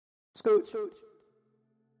Scooch.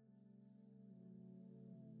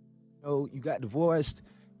 You got divorced,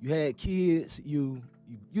 you had kids, you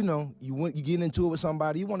get into it with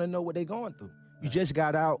somebody, you want to know what they going through. You just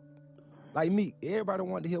got out, like Meek. Everybody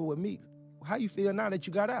wanted to hear what Meek. How you feel now that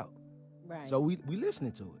you got out? Right. So we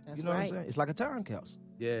listening to it. That's you know right. what I'm saying? It's like a time capsule.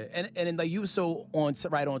 Yeah, and like you were so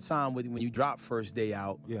right on time when you dropped First Day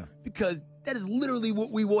Out. Yeah. Because that is literally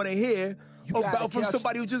what we want to hear about from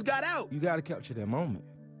somebody who just got out. You got to capture that moment.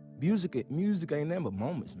 Music ain't nothing but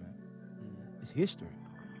moments, man. It's history.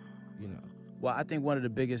 You know. Well, I think one of the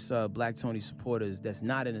biggest Black Tony supporters that's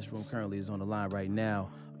not in this room currently is on the line right now.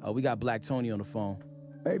 We got Black Tony on the phone.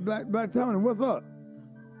 Hey, Black Tony, what's up?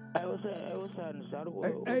 Hey, what's happening, Shadow?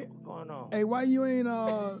 What's going on? Hey, why you ain't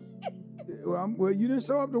well, you didn't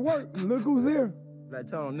show up to work. Look who's here. Black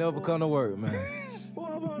Tony never come to work, man.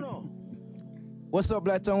 What's going on? What's up,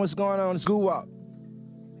 Black Tony? What's going on? It's School Walk.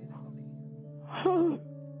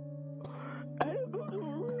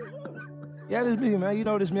 Yeah, this me, man. You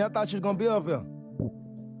know this me. I thought you was gonna be up here.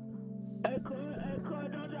 Hey, Cuz,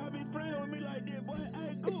 don't y'all be playing with me like this, boy.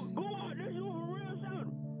 Hey, go out. This you for real,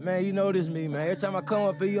 Shadow. Man, you know this me, man. Every time I come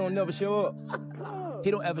up here, you don't never show up.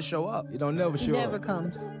 He don't ever show up. He don't never show Never up.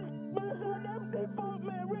 comes.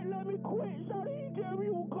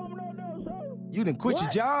 You done quit your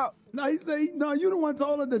job? No, he say no. You the one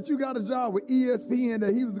told her that you got a job with ESPN,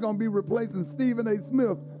 that he was gonna be replacing Stephen A.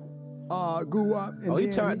 Smith. Grew up. And he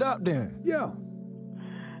turned up then. Yeah.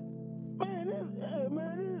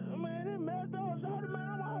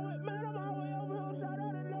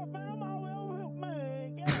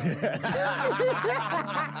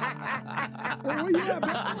 Where you at,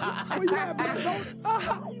 Where you at, Black Tony?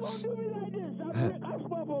 How you gonna do me like this? I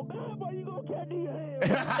swear for God, boy, you gonna catch these hands.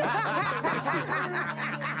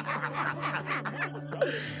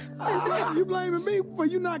 You blaming me for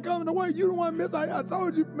you not coming to work. You the one miss. I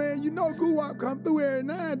told you, man, you know Guwap come through every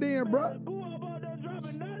now and then, bro. Guwap out there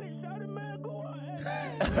dropping knowledge, shout it, man, Guwap.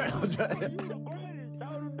 You the greatest,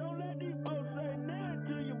 don't let these folks say nothing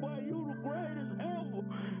to you, boy. You the greatest ever.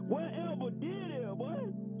 Whatever did it,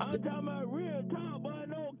 boy. I'm talking about real talk, boy,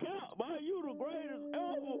 no count, boy. You the greatest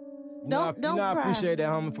ever. Don't I cry. appreciate that,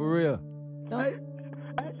 homie, for real. Hey,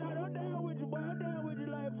 Shot, I'm down with you, boy. I'm down with you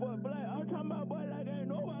like for black. I'm talking about, boy, like ain't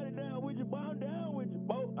nobody down with you, boy. I'm down with you,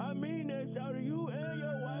 boy. I mean that, shout to you and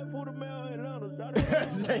your wife who the mayor of Atlanta.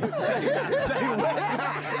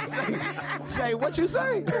 Say what you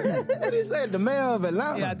say? What he say? The mayor of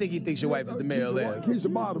Atlanta? Yeah, I think he thinks your wife is the mayor of Atlanta.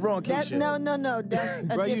 Keisha Bottom. Wrong That, Keisha. no. That's a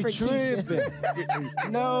Bro, you different Keisha.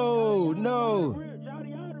 tripping. No.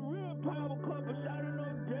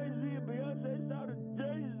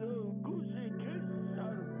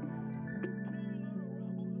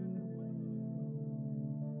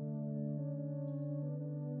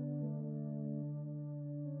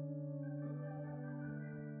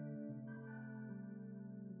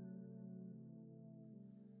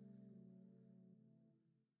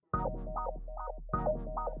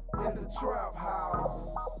 In the trap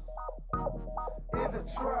house. In the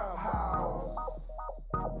trap house.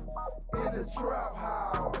 In the trap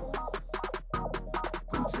house.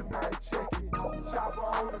 Gucci man, check it. Chopper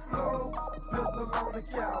on the floor, pistol on the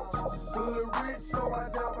couch. Hood rich, so I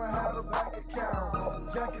never had a bank account.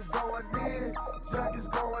 Jack is going in, Jack is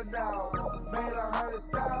going out. Made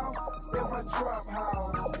 100,000 in my trap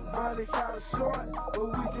house. Money kinda short, but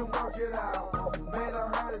we can work it out. Made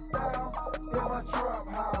 100,000 in my trap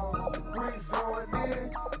house. Bricks going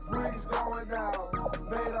in, bricks going out.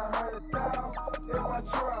 Made 100,000 in my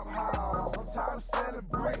trap house. I'm tired of selling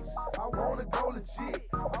bricks, I wanna go legit.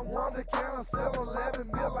 I wanna can I sell 11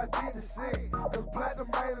 mil like 50 Cent? Cause platinum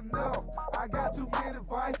ain't enough, I got too many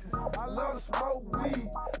vices. I love to smoke weed,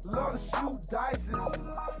 love to shoot dice.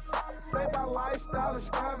 Say my lifestyle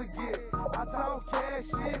extravagant. I talk cash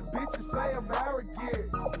shit, bitches say I'm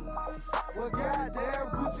arrogant. Well, goddamn,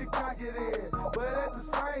 Gucci cock it in. But at the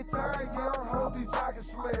same time, young hoes be jockin'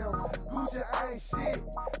 slim. Gucci ain't shit,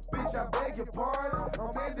 bitch, I beg your pardon.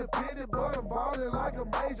 I'm independent, but I'm ballin' like a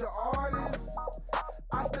major artist.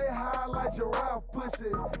 I stay high like giraffe pussy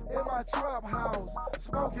in my trap house,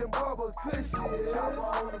 smoking bubble cushion. Chopper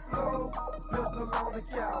on the floor, pistol on the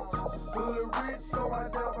couch. Hood rich, so I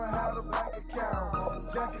never had a bank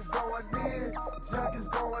account. Jack is going in, Jack is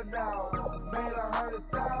going out. Made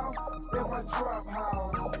 100,000 in my trap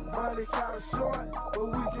house. Money kinda short, but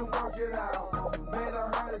we can work it out. Made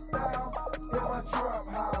 100,000 in my trap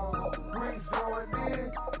house. Bricks going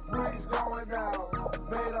in, bricks going out.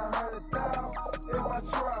 Made 100,000 in my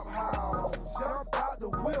trap house. Jump out the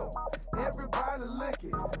whip, everybody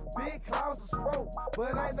licking. Big clouds of smoke,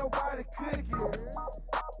 but ain't nobody cooking.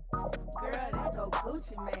 Girl, that go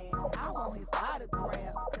Gucci man. man. I want his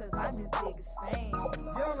autograph, cause I'm his biggest fan.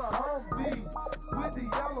 Yellow Humvee with the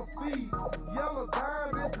yellow feet. Yellow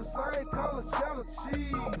diamonds, the same color cheddar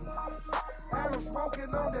cheese. And I'm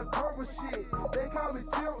smoking on that purple shit. They call me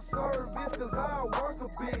tilt service, cause I work a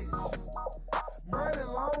bitch. Running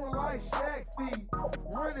long like Shaq feet.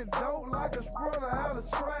 Running dope like a sprinter out of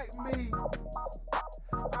track meet.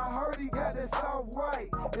 I heard he got that soft white.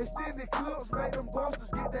 Extended clips make them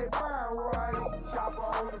busters get their mind right. Chopper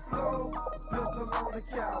on the floor, pistol on the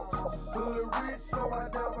couch. Hood rich, so I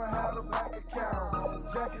never had a bank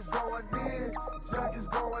account. Jack is going in, Jack is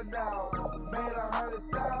going out. Made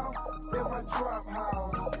 100,000 in my trap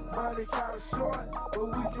house. Money kinda short, but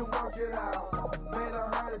we can work it out. Made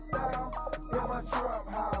 100,000 in my trap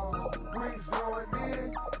house. Bricks going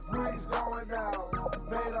in, bricks going out.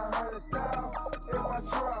 Made 100,000 in my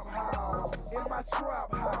trap house. In my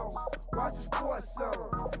trap house, watching Sports Center.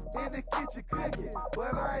 In the kitchen cooking,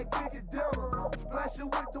 but I ain't cooking dinner. Splash it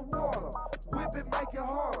with the water, whip it, make it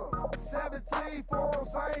harder. 17 for them,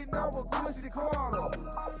 same number, Quincy Carter.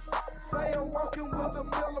 Say I'm walking with a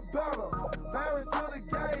Miller better. Married to the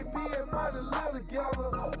game, me and Money live together.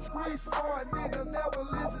 Street smart nigga, never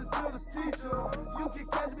listen to the teacher. You can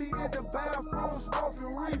catch me in the bathroom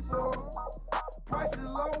smoking reefer. Prices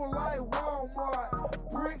low like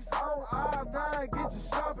Walmart. Bricks on I-9, get your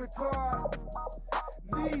shopping cart.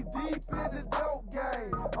 Knee deep in the dope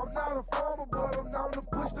game. I'm not a farmer, but I'm known to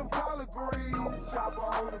push them collard greens. Chopper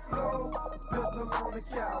on the floor, pistol on the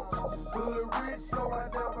couch. Hood rich, so I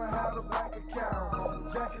never had a bank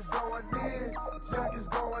account. Jack is going in, Jack is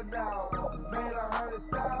going out. Made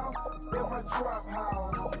 100,000 in my trap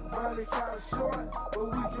house. Money kinda short, but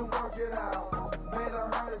we can work it out. Made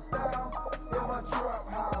 100,000 in my trap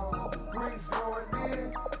house. Bricks going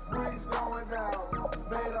in, bricks going out.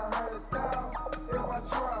 Made 100,000 in my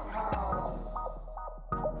trap house.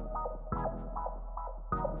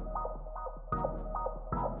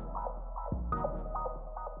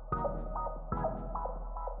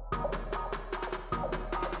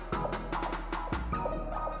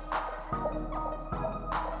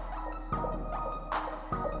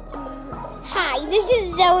 Hi, this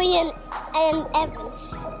is Zoe and Evan.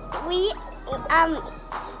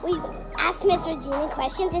 We asked Miss Regina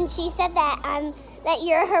questions, and she said that that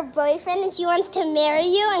you're her boyfriend, and she wants to marry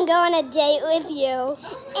you and go on a date with you.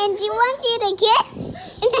 And she wants you to kiss.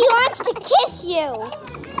 And she wants to kiss you.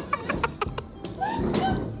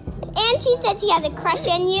 And she said she has a crush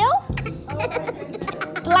on you.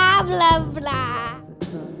 Blah blah blah.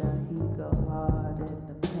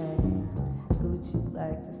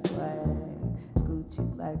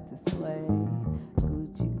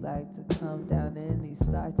 Gucci like to come down in these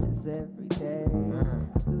starches every day.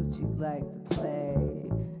 Gucci like to play.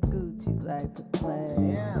 Gucci like to play.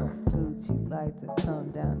 Gucci like to come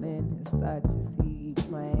down in his starches. He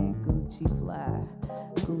playing Gucci fly.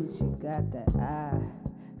 Gucci got that eye.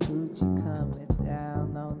 Gucci coming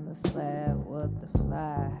down on the slab with the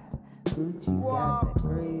fly. Gucci got that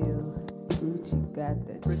grill. Gucci got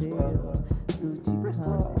that chill. Gucci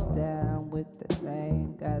coming down with the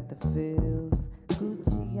thing, got the feels.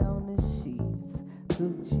 Gucci on the sheets,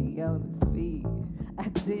 Gucci on his feet. I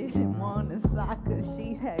didn't want to sock her,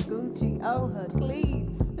 she had Gucci on her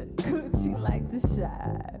cleats. Gucci like to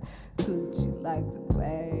shine, Gucci like to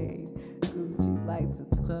fade. Gucci like to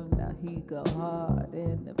come down, he go hard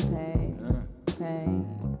in the pain.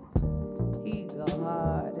 He go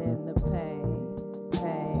hard in the pain.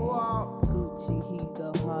 Gucci, he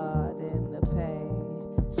go hard in the pain.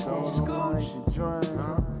 Solo like the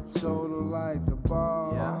dream, solo like the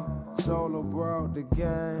ball. Solo brought the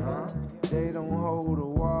game, they don't hold the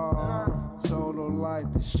wall. Solo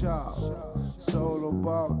like the shop, Solo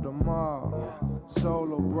bought the mall.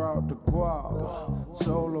 Solo brought the guap,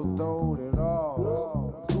 Solo throwed it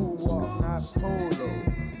all. Who walk, not polo,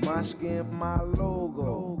 my skin, my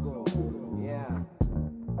logo. Yeah.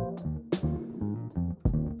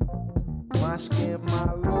 My skin,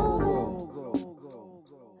 my logo.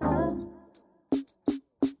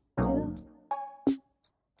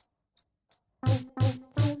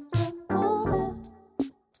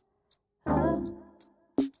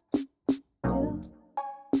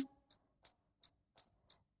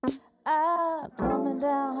 Coming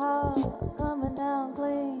down hard, coming down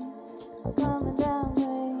clean, coming down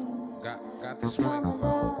green. Got the swingers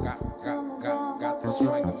on, got the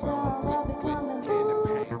swingers on. With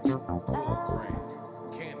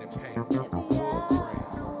candy paint, wood grain,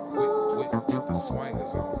 with the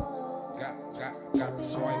swingers on. Got the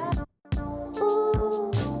swingers.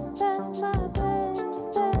 Ooh, that's my baby.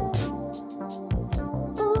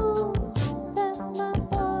 Ooh, that's my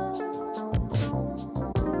boy.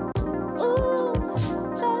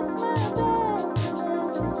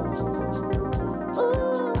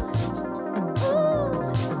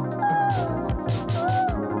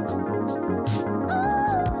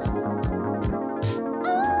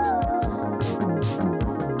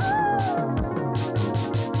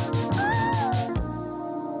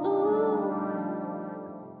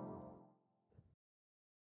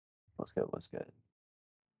 good? What's good?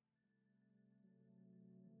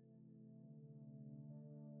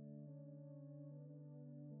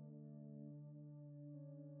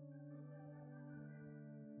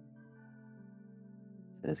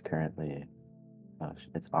 It is currently,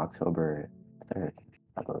 it's October 3rd,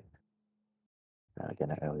 I believe.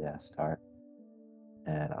 Getting an early ass start.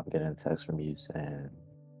 And I'm getting a text from you saying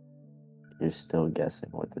you're still guessing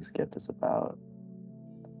what this gift is about.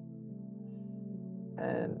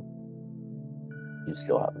 And you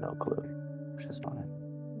still have no clue, which is fine.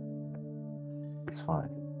 It's fine.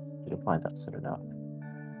 You'll find out soon enough.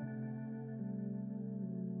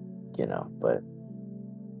 You know, but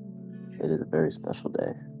it is a very special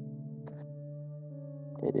day.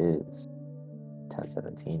 It is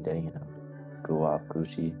 10/17 day, you know. Guwap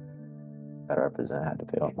Gucci, gotta represent, had to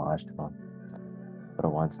pay homage to him. But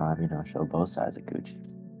at one time, you know, show both sides of Gucci.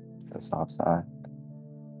 The soft side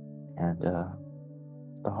and the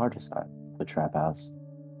harder side, the Trap House,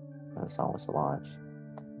 and the song with Solange.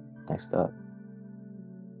 Next up,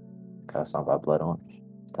 got a song by Blood Orange.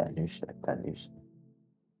 It's that new shit, that new shit.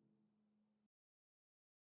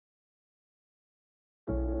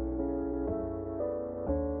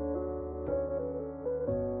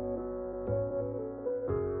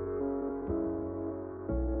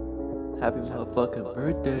 Happy motherfucking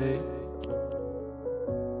birthday.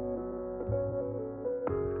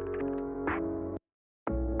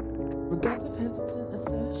 Regards of hesitant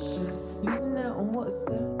assertions, losing out on what is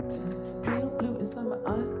certain. Pale blue inside my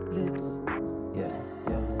eyelids. Yeah,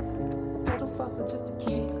 yeah. Pedophiles are just a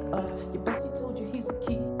keeper. Your bestie told you he's a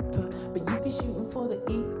keeper, but you be shooting for the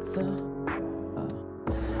ether.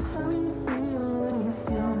 How do you feel when you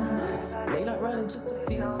feel? Late night riding just to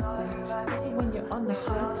feel safe. Especially when you're on the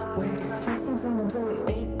highway. Hear from someone very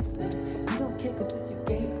basic. You don't care cause it's your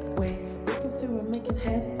gateway. Breaking through and making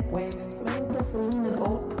headway. Smelling gasoline and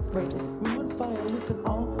old brakes. Me on fire looping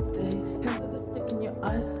all day. Hands of the stick in your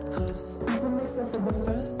eyes closed. Even myself for the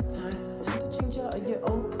first time. Time to change out of your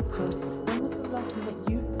old clothes. When was the last time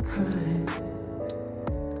that you cried?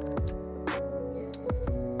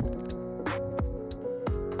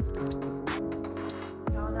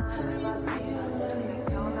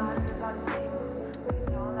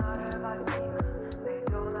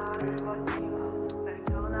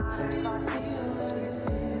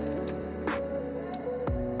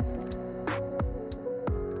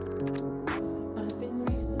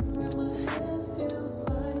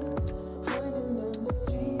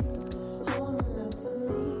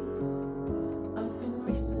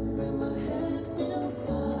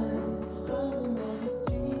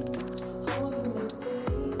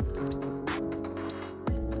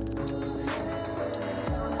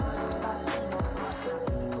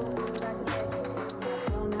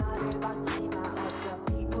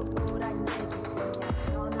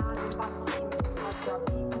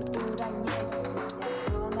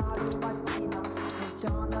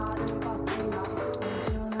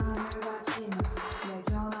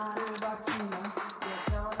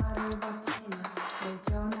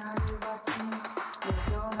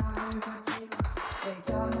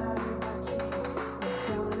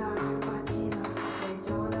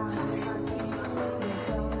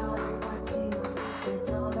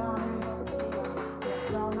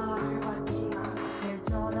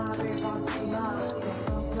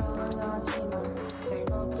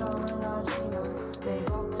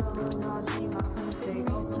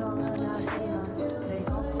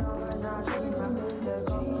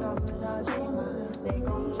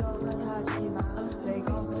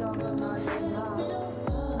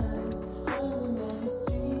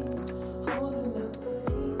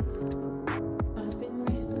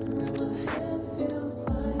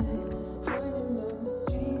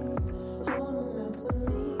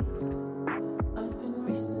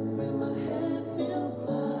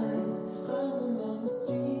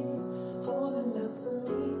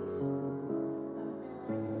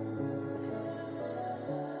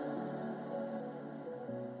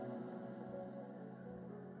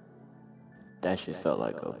 That shit felt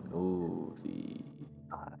like a movie.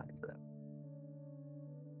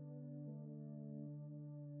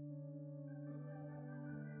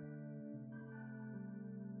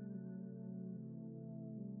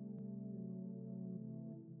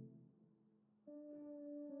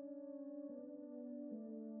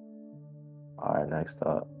 Alright, next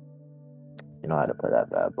up. You know how to play that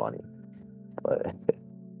Bad Bunny. But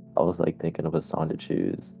I was like thinking of a song to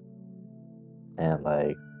choose. And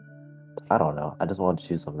like, I don't know. I just wanted to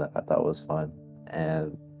choose something that I thought was fun.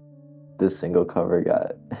 And this single cover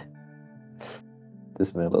got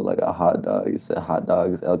this man looked like a hot dog. He said hot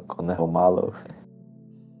dogs El Conejo Malo.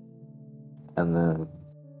 And then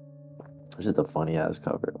Which is the funny ass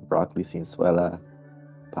cover. Broccoli sin suela,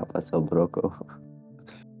 papas el broco.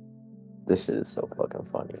 This shit is so fucking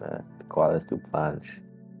funny, man. ¿Cuál es tu plan?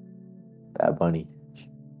 Bad Bunny.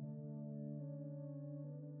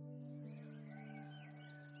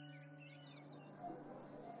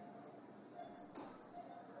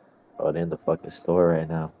 Oh, they're in the fucking store right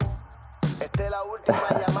now. Esta es la última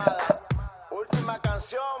llamada. Última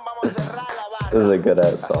canción, vamos a cerrar la barra. This is a good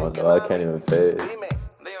ass song, though. I can't even fade.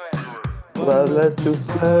 Let's do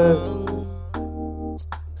that.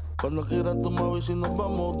 Cuando quieras tú me avisas y nos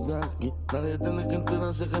vamos de aquí. Nadie tiene que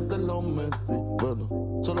enterarse que te lo metí.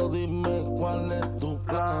 Bueno, solo dime cuál es tu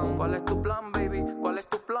plan. ¿Cuál es tu plan, baby? ¿Cuál es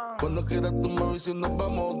tu plan? Cuando quieras tú me avisas y nos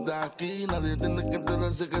vamos de aquí. Nadie tiene que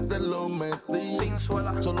enterarse que te lo metí.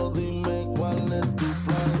 Solo dime cuál es tu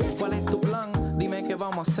plan. ¿Cuál es tu plan? Dime qué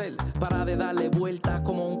vamos a hacer. Para de darle vueltas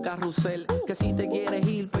como un carrusel. Que si te quieres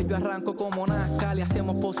ir, pues yo arranco como NASCAR. Y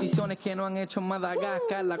hacemos posiciones que no han hecho en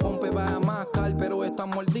Madagascar. La compa va a mascar, pero está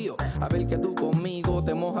mordido. A ver que tú conmigo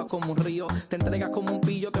te mojas como un río. Te entregas como un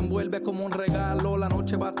pillo, te envuelves como un regalo. La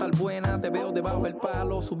noche va a estar buena, te veo debajo del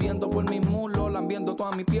palo. Subiendo por mis muslos, lambiendo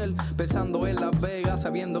toda mi piel. Pensando en Las Vegas,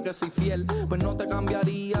 sabiendo que soy fiel. Pues no te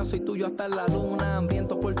cambiaría, soy tuyo hasta en la luna.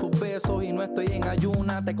 Hambriento por tus besos y no estoy en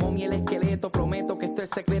ayuna. Te comí el esqueleto, prometo que esto es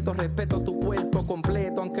secreto. Respeto tu cuerpo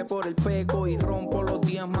completo, aunque por el peco. Y rompo los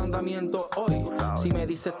 10 mandamientos hoy. Si me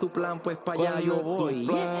dices tu plan, pues para allá yo voy.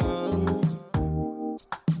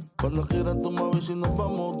 Cuando quieras tú me avisas y nos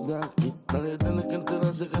vamos de aquí. Nadie tiene que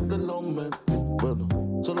enterarse que te lo metí. Bueno,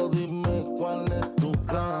 solo dime cuál es tu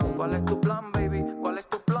plan. ¿Cuál es tu plan, baby? ¿Cuál es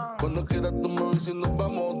tu plan? Cuando quieras tú me avisas y nos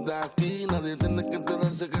vamos de aquí. Nadie tiene que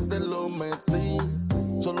enterarse que te lo metí.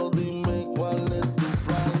 Solo dime cuál es tu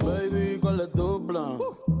plan. Baby, ¿cuál es tu plan?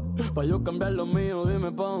 Pa' yo cambiar lo mío,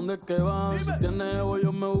 dime pa' dónde es que van. Si tienes ego,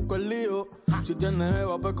 yo me busco el lío. Si tienes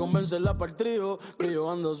eva, pues convencerla para el trío. Que yo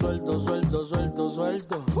ando suelto.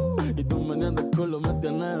 Y tú mediante el culo me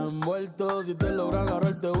tienes envuelto. Si te logras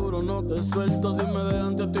agarrar, te juro, no te suelto. Si me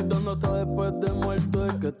dejan, te estoy dando hasta después de muerto.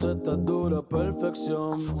 Es que tú estás dura,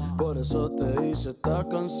 perfección. Por eso te hice esta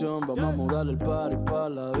canción. Vamos a mudar el party pa'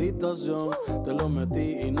 la habitación. Te lo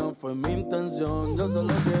metí y no fue mi intención. Yo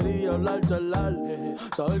solo quería hablar, charlar.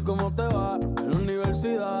 Saber cómo te va en la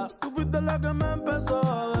universidad. Tú fuiste la que me empezó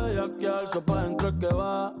a bellaquear. So pa' dentro es que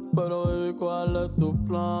va. Pero baby, ¿cuál es tu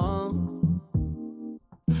plan?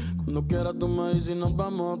 Cuando quieras tú me dices y nos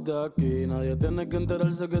vamos de aquí. Nadie tiene que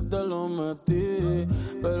enterarse que te lo metí.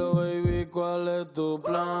 Pero baby, ¿cuál es tu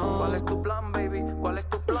plan? ¿Cuál es tu plan, baby? ¿Cuál es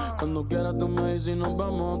tu plan? Cuando quieras tú me dices y nos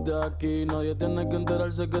vamos de aquí. Nadie tiene que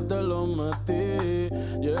enterarse que te lo metí.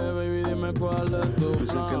 Yeah, baby, dime cuál es tu plan.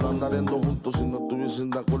 Dicen que no andaríamos juntos si no estuviesen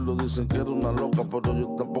de acuerdo. Dicen que era una loca, pero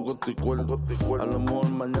yo tampoco estoy cuerdo. A lo mejor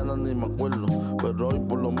mañana ni me acuerdo, pero hoy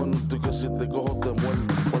por lo menos estoy que si te cojo te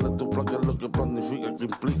muerdo. ¿Cuál es tu plan? ¿Qué es lo que planifica? ¿Qué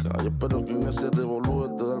implica? Yo espero que en ese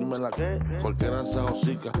revolú de darme la que cualquiera se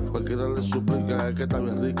hocica, cualquiera le suplica, es que está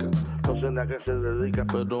bien rica. No sé ni a qué se dedica,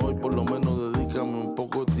 pero hoy por lo menos dedícame un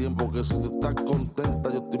poco de tiempo. Que si tú estás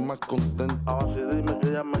contenta, yo estoy más contento. Ahora sí dime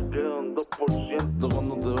que ya me quedo en 2%.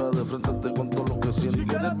 Cuando te veas de frente te cuento lo que siento. Si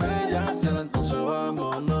quieres bella, ya entonces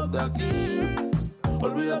vámonos de aquí.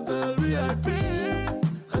 Olvídate del VIP.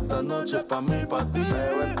 Esta noche es pa' mí, pa' ti. Me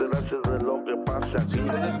va a enterarse de lo que pasa aquí. Si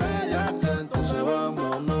quieres bella, ya entonces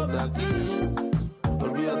vámonos de aquí.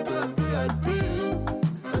 Olvídate del VIP.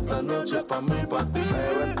 Esta noche es pa' mí, pa' ti.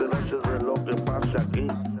 Me va a enterarse de lo que pasa aquí.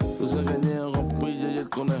 Tú sabes que niego con Pilla y el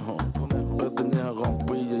conejo. Yo te niego con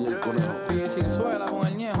Pilla y el conejo. Pille sin suela con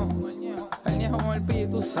el ñejo. El ñejo con el pille,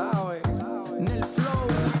 tú sabes. En el flow.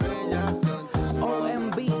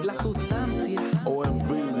 OMB, la sustancia.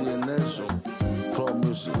 OMB y en eso. Flow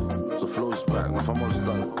music. The flow is back. No vamos a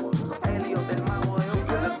estar. Elliot, el mago de hoy. Si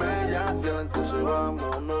quieres bella, ya entonces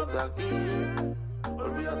vámonos de aquí.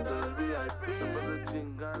 Olvídate del VIP. En vez de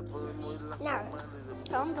chingar, podemos ir la Now,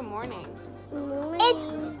 Tell him good morning. it's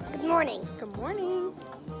good morning. Good morning.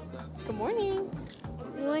 Good morning.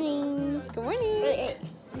 Morning. Good morning.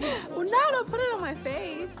 Well, no, don't put it on my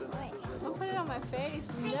face. Don't put it on my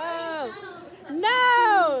face. No.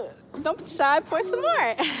 No. Don't be shy. Pour some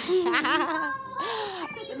more.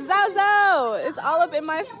 Zozo. It's all up in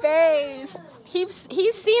my face. He's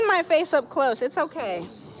seen my face up close. It's okay.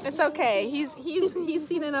 It's okay. He's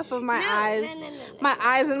seen enough of my eyes. My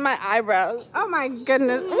eyes and my eyebrows. Oh my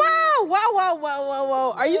goodness.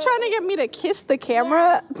 Whoa. Are you trying to get me to kiss the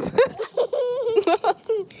camera?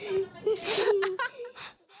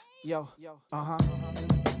 Yo. Uh-huh.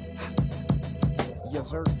 Yes,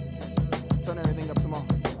 sir. Turn everything up tomorrow.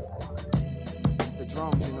 The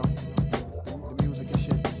drums, you know. The music and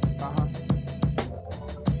shit. Uh-huh.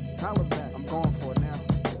 Holla back.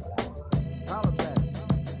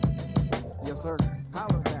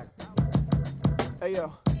 Holla back. Hey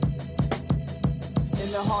yo.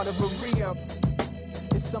 In the heart of a re-up,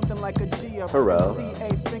 it's something like a G up. Pharrell. CA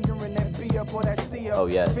fingering that B up or that C up. Oh,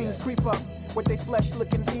 yeah. Fiends creep up. With they flesh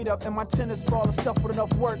looking beat up, and my tennis ball is stuffed with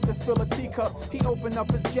enough work to fill a teacup. He opened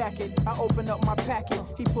up his jacket, I open up my packet.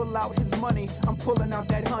 He pull out his money, I'm pulling out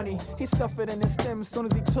that honey. He stuffed it in his stem as soon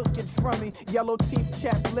as he took it from me. Yellow teeth,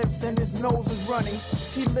 chapped lips, and his nose was running.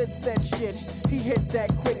 He lit that shit, he hit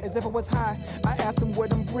that quick as if it was high. I asked him where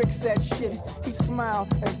them bricks at shit. He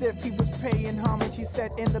smiled as if he was paying homage. He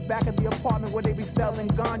said in the back of the apartment where they be selling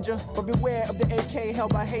ganja. But beware of the AK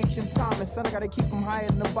held by Haitian Thomas. Son, I gotta keep him higher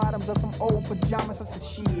than the bottoms of some old pajamas. I said,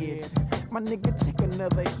 shit, my nigga, take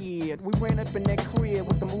another hit. We ran up in that crib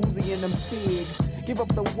with them Uzi and them cigs. Give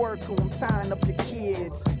up the work or I'm tying up your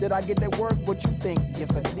kids. Did I get that work? What you think?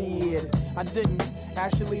 Yes, I did. I didn't.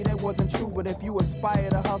 Actually, that wasn't true. But if you aspire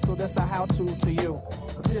to hustle, that's a how-to to you.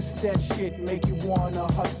 This, that shit make you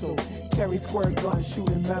wanna hustle. Carry squirt guns,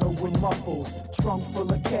 shooting metal with muffles. Trunk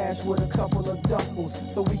full of cash with a couple of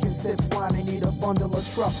duffels. So we can sip wine and eat a bundle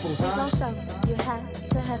of truffles, We huh? gon' show you how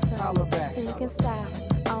to hustle. Holla back. So you can style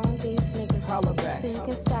on these niggas. Holla back. So you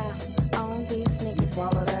can style on these niggas. You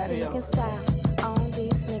follow that, So you yo? can style on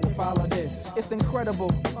these niggas. Follow this. It's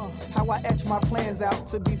incredible how I etch my plans out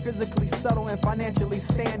to be physically subtle and financially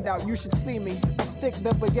stand out. You should see me. I stick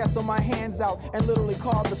the baguettes on my hands out and literally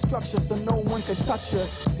carve the structure so no one can touch you.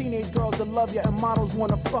 Teenage girls that love you and models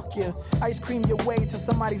wanna fuck you. Ice cream your way to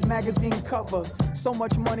somebody's magazine cover. So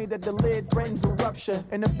much money that the lid threatens a rupture.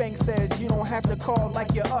 And the bank says you don't have to call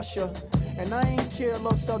like your usher. And I ain't kill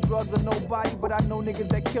or sell drugs or nobody, but I know niggas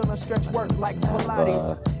that kill and stretch work like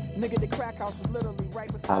Pilates. Nigga, the crack house was literally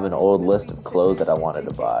right beside I have an old list of clothes that I wanted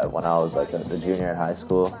to buy when I was like a junior in high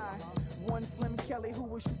school.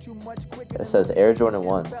 It says Air Jordan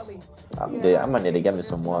 1s. Dude, I might need to get me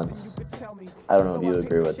some ones. I don't know if you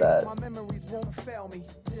agree with that.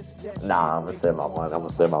 Nah, I'm gonna save my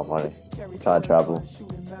money. I'm trying to travel.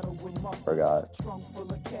 Forgot.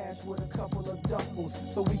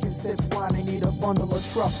 So we can sip wine and eat a bundle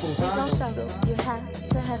of truffles. We gon' show you how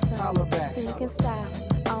to hustle. Holla back. So you can style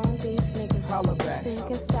on these niggas. Holla back. So you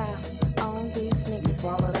can style on these niggas. You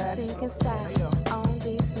follow that? So you can style on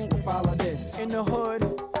these niggas. Follow this. In the hood,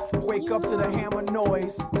 wake up to the hammer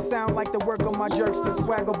noise. Sound like the work of my jerks, the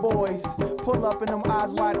swagger boys. Pull up in them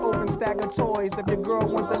eyes wide open, stack of toys. If your girl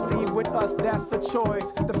wants to leave with us, that's a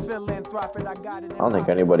choice. The philanthropic, I got it. I don't think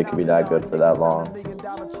anybody could be that good for that long.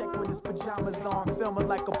 $1 check with his pajamas on, filming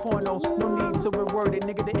like a porno. No need to reword it,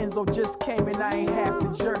 nigga. The Enzo just came and I ain't have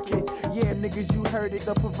to jerk it. Yeah, niggas, you heard it.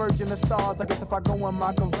 The perversion of stars. I guess if I go in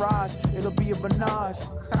my garage, it'll be a Benage.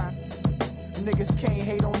 Niggas can't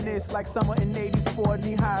hate on this like summer in 84,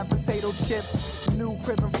 knee-high potato chips. New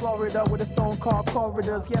crib in Florida with a song called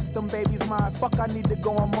Corridors. Yes, them babies mine. Fuck, I need to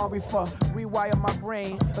go on Maury for. Rewire my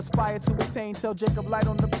brain, aspire to attain. Tell Jacob light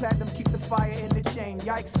on the platinum, keep the fire in the chain.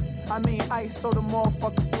 Yikes, I mean ice, so the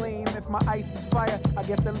motherfucker gleam. If my ice is fire, I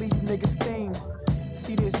guess I leave you niggas steam.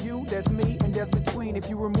 See, there's you, there's me, and there's between. If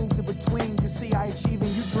you remove the between, you see I achieve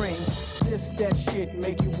and you dream. This, that shit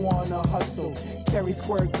make you wanna hustle. Carry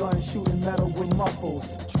squirt guns, shooting metal with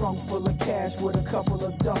muffles. Trunk full of cash with a couple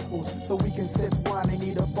of duffels. So we can sip wine and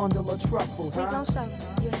eat a bundle of truffles, We huh? gon' show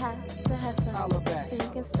you how to hustle. Holla back. So you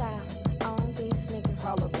can style on these niggas.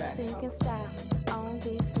 Holla back. So you can style on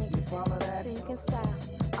these niggas. You follow that? So you can style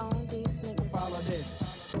on these niggas. Follow this.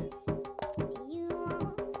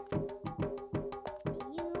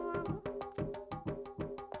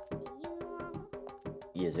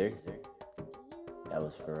 Yes, sir. That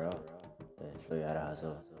was Pharrell. Show you how to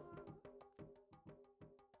hustle.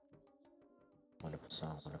 Wonderful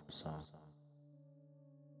song, wonderful song.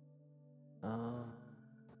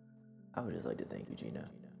 I would just like to thank you, Gina,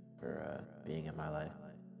 for being in my life.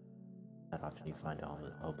 Not often you find a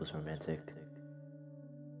hopeless romantic.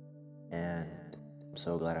 And I'm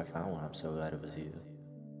so glad I found one. I'm so glad it was you.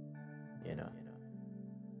 You know.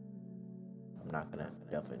 I'm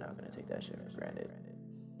definitely not gonna take that shit for granted.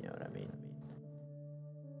 You know what I mean?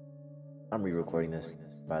 I'm re-recording this,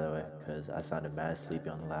 by the way, because I sounded mad sleepy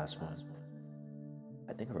on the last one.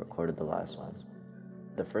 I think I recorded the last one.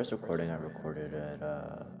 The first recording I recorded at,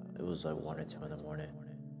 it was like 1 or 2 in the morning.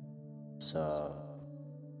 So,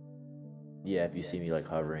 yeah, if you see me like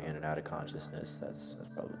hovering in and out of consciousness, that's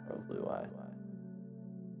probably why.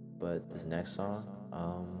 But this next song,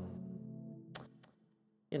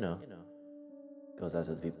 you know, goes out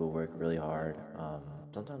to the people who work really hard,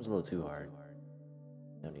 sometimes a little too hard.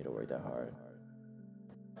 You don't need to work that hard.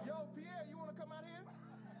 Yo, Pierre, you wanna come out here?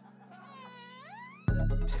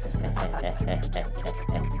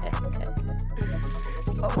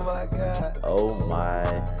 Oh my God. Oh my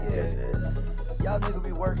goodness. Y'all niggas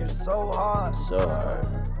be working so hard. So hard.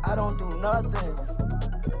 I don't do nothing.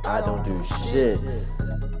 I don't do shit.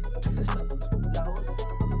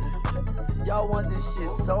 Y'all want this shit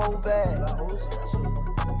so bad.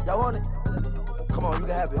 Y'all want it? Come on, you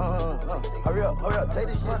can have it. Hurry up, take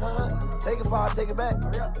this shit. Take it far, take it back.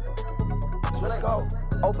 Let's go.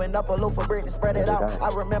 Open up a loaf of bread and spread it out.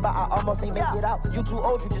 I remember I almost ain't make it out. You too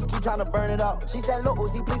old, you just keep trying to burn it out. She said, look,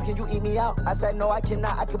 Uzi, please, can you eat me out? I said, no, I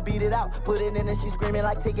cannot, I could beat it out. Put it in and she screaming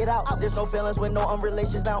like, take it out. There's no feelings with no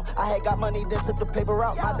unrelations now. I had got money, then took the paper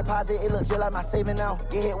out. My deposit, it look just like my saving now.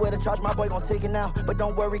 Get hit with a charge, my boy gon' take it now. But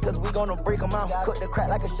don't worry, cause we gonna break them out. Cook the crack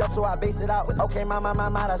like a chef, so I base it out. Okay, my,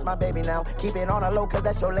 that's my baby now. Keep it on a low, cause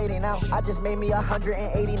that's your lady now. I just made me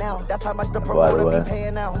 180 now. That's how much the promoter be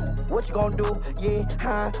paying now. What you gonna do? Yeah,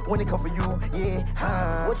 huh? When it come for you, yeah,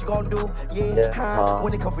 huh? What you gonna do? Yeah, huh?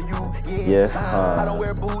 When it come for you, yeah, huh? I don't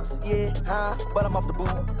wear boots, yeah, huh? But I'm off the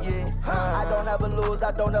boot, yeah, huh? I don't ever lose,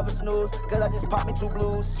 I don't ever snooze, cause I just pop me 2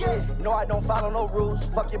 blues, yeah. No, I don't follow no rules.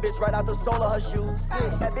 Fuck your bitch right out the sole of her shoes, yeah.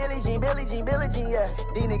 That Billie Jean, yeah.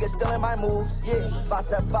 These niggas still in my moves, yeah. 5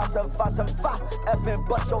 7 5 7 5 7 5, effing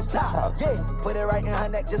bust your top, yeah. Put it right in her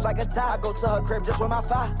neck just like a tie. I go to her crib just with my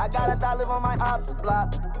 5. I got a thigh live on my ops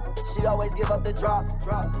block. She always give up the drop.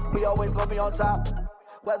 We always gonna be on top,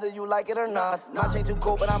 whether you like it or not. My chain too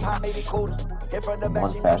cold, but I'm hot, maybe colder. Hit from the back,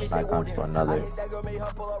 One she made me fashion say icon woo. to another. I hit that girl, made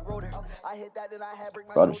her pull up rotor. I hit that, then I had break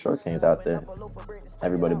my Bro, the short kings out there.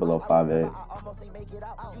 Everybody below 5'8". almost ain't make it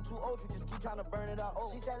out. You too old, you just keep trying to burn it out.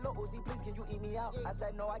 She said, look, Uzi, please, can you eat me out? I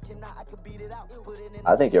said, no, I cannot, I could beat it out. Put it in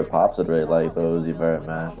I think your pops would really like the Uzi Vert,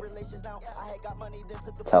 man.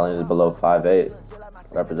 Telling you below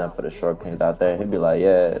 5'8", represent for the short kings out there. He'd be like,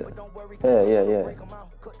 yeah.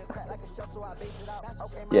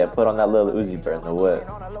 Yeah, put on that little Uzi Vert in the whip.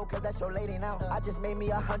 I just made me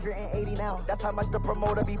 180 now. That's how much the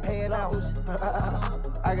promoter be paying out.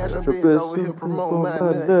 I got your bitch over here promoting my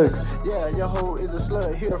nuts. Yeah, your hoe is a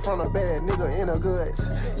slut. Hit her from a bad nigga in her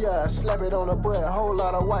guts. Yeah, slap it on her butt. Whole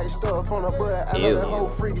lot of white stuff on her butt. I know that hoe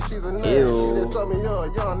freaky, she's a nut. She just sucked me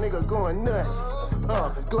up. Young nigga going nuts.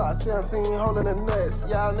 Glock 17 holding the nuts.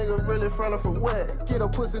 Y'all niggas really frontin' for what? Get a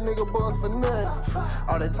pussy nigga buzz for nothing.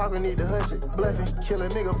 All that talking need to hush it. Bluffing, kill a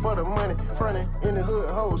nigga for the money. Frontin' in the hood,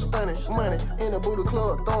 hoes stunning. Money in the booty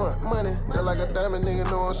club, throwing money. Just like a diamond nigga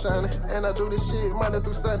know I'm shining. And I do this shit Monday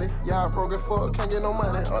through Sunday. Y'all broke as fuck, can't get no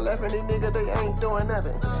money. I'm laughing these niggas, they ain't doing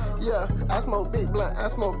nothing. Yeah, I smoke big blunt,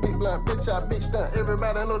 Bitch, I big stunt.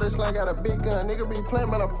 Everybody know this slang got a big gun. Nigga be playing,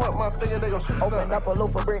 man, I point my finger, they gon' shoot something. Open up a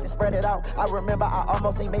loaf of bread and spread it out. I remember I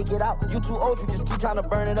almost ain't make it out. You too old, you just keep trying to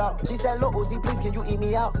burn it out. She said, look, Uzi, please, can you eat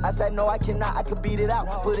me out? I said, no, I cannot, I could beat it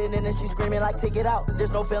out. Put it in and she screaming like, take it out.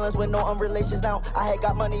 There's no feelings with no unrelations now. I had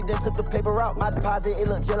got money, then took the paper out. My deposit, it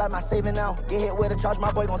look just like my saving now. Get hit with a charge,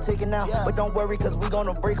 my boy gon' take it now. But don't worry, cause we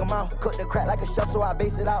gonna break them out. Cook the crack like a chef, so I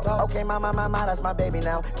base it out. Okay, my, that's my baby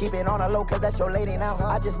now. Keep it on a low, cause that's your lady now.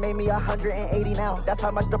 I just made me 180 now. That's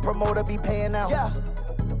how much the promoter be paying now. Yeah.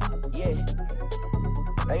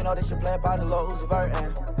 Hey, you know they should play about the Lil Uzi Vert,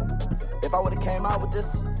 and if I would've came out with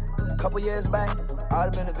this a couple years back, I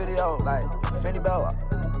would've been in the video, like Fendi belt,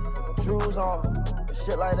 shoes on,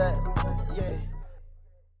 shit like that, yeah.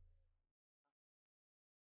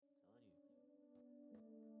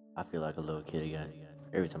 I feel like a little kid again.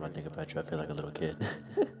 Every time I think about you, I feel like a little kid.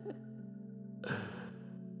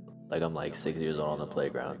 Like I'm like 6 years old on the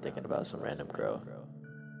playground thinking about some random girl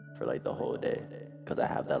for like the whole day. Because I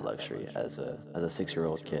have that luxury as a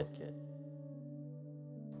 6-year-old kid.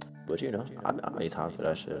 But you know, I made time for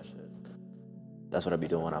that shit. That's what I be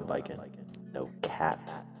doing when I'm biking. No cap.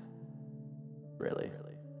 Really.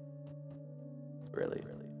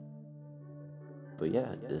 But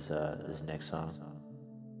yeah, this next song,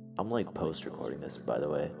 I'm like post recording this, by the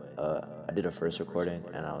way. I did a first recording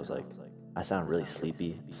and I was like, I sound really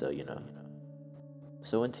sleepy, so you know.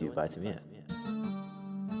 So Into You by Tamia.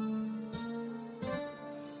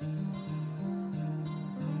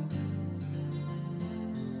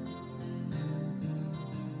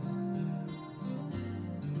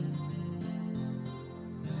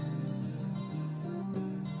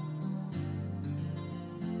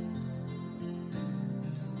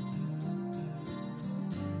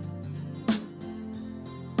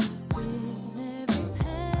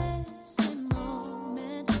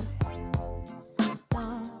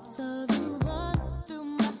 Thoughts of you run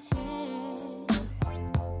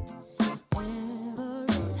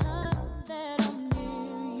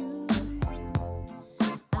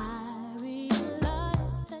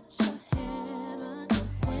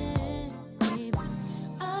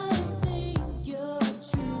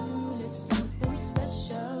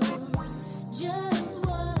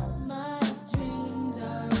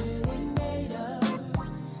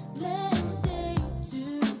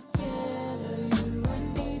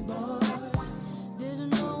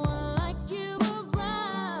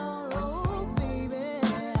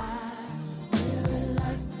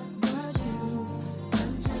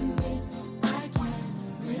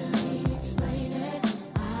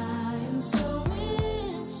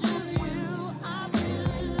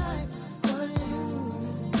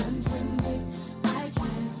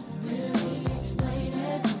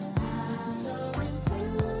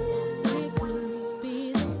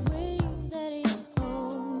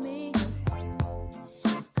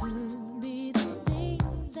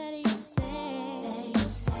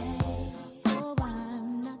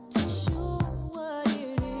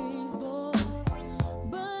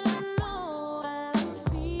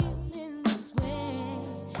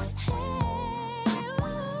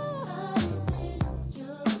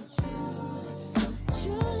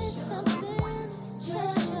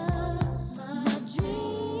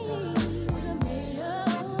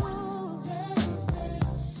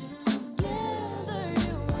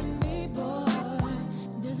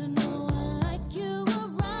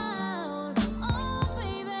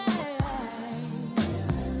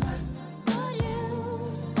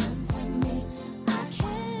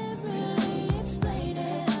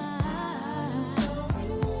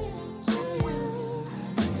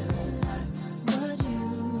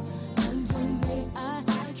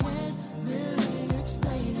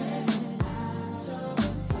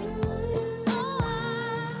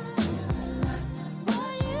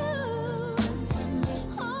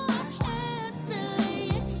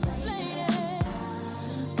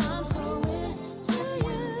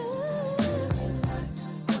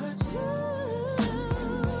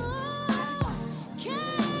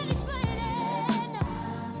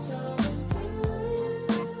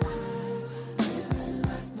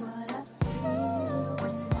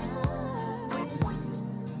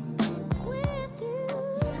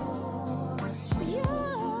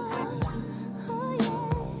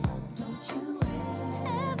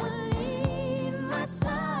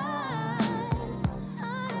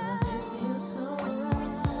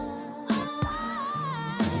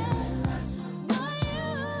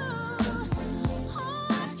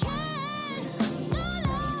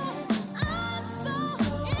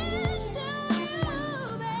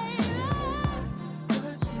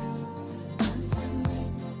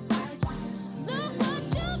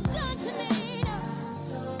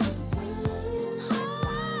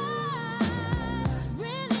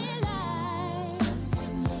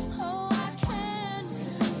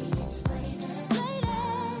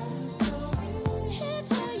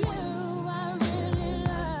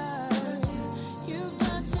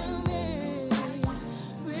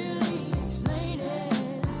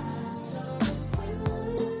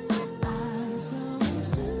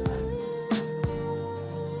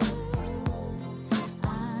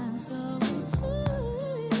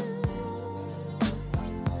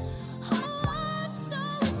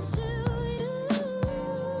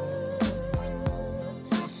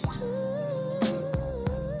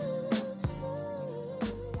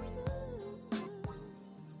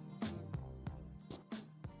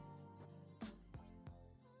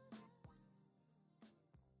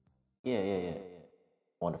Yeah.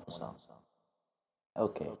 Wonderful song.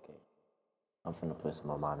 Okay. I'm finna put some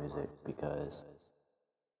of my music because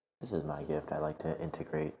this is my gift. I like to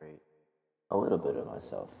integrate a little bit of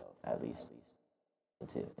myself, at least,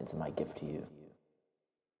 into my gift to you.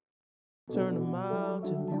 Turn the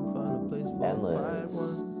mountain view, find a place for Endless.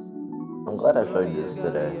 I'm glad I showed you this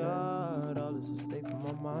today. all this is stay from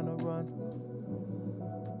my mind to run.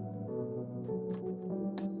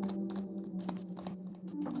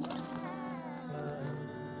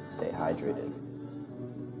 Stay hydrated.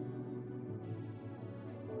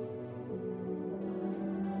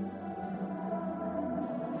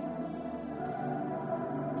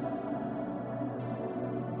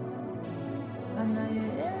 I know you're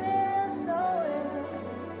in there somewhere.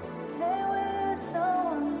 Can't wait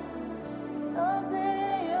someone, something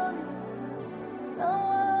you need,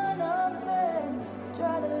 someone up there.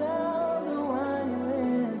 Try to love the one you're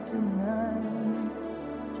with tonight.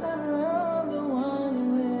 Try to love the one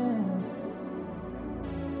you're with.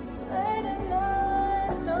 Late at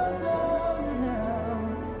night, sometimes it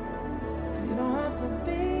helps. You don't have to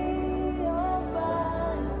be all by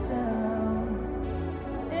yourself.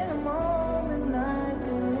 In a moment like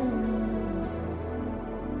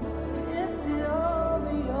this could all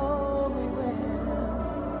be over with.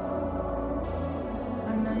 I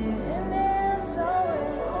know you're in there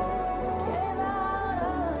somewhere. Came out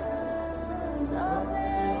of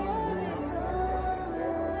something you deserve.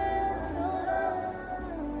 It's been so long.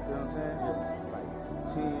 You know what I'm saying? Like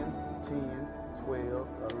 10, 12,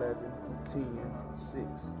 11, 10,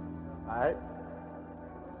 6. Alright?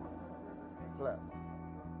 Clap.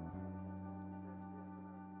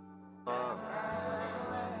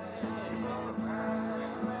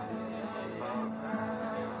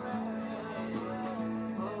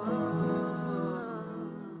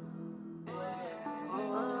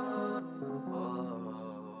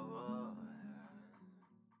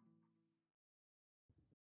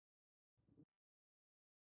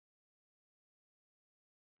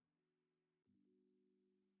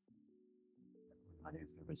 My new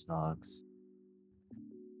favorite songs,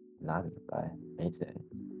 not even by Maytay.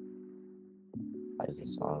 I use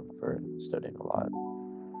this song for studying a lot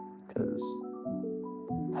because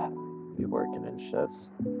be working in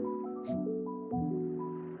shifts.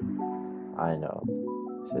 I know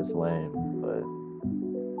it's lame, but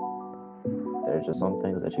there are just some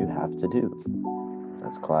things that you have to do.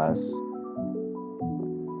 That's class.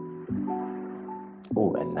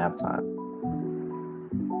 Oh, and nap time.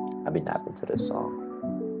 I be napping to this song.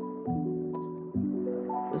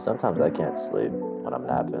 But sometimes I can't sleep when I'm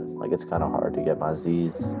napping. Like, it's kind of hard to get my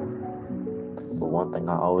Z's. But one thing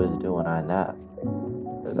I always do when I nap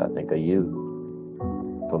is I think of you.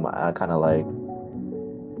 But I kind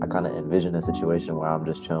of envision a situation where I'm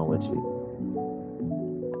just chilling with you.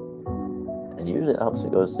 And usually it helps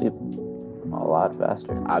me go to sleep a lot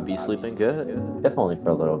faster. I be sleeping good. If only for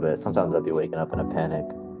a little bit. Sometimes I'd be waking up in a panic.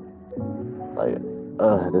 Like,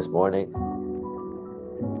 this morning,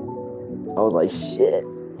 I was like, shit,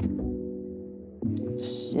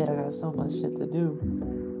 I got so much shit to do.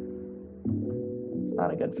 It's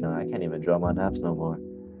not a good feeling. I can't even draw my naps no more.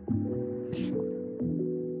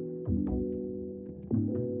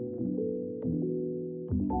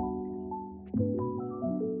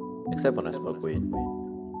 Except when I smoke weed.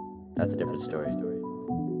 That's a different story.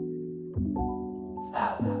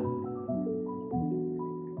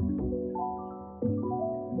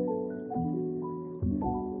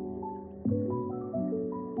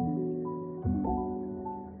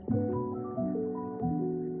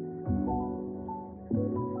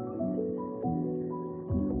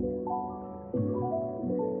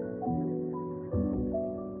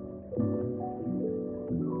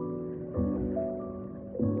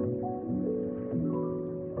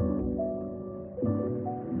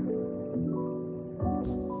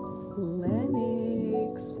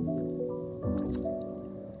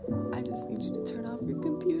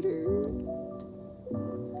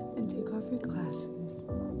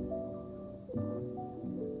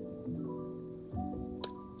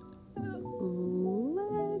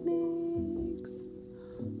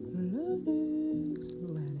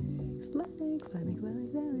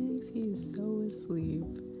 thinks he is so asleep.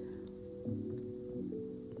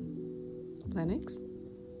 Lennox?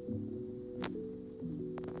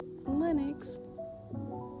 Lennox?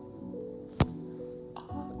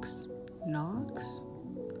 Ox? Knox?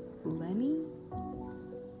 Lenny?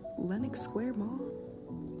 Lennox Square Mall?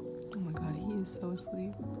 Oh my god, he is so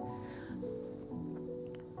asleep.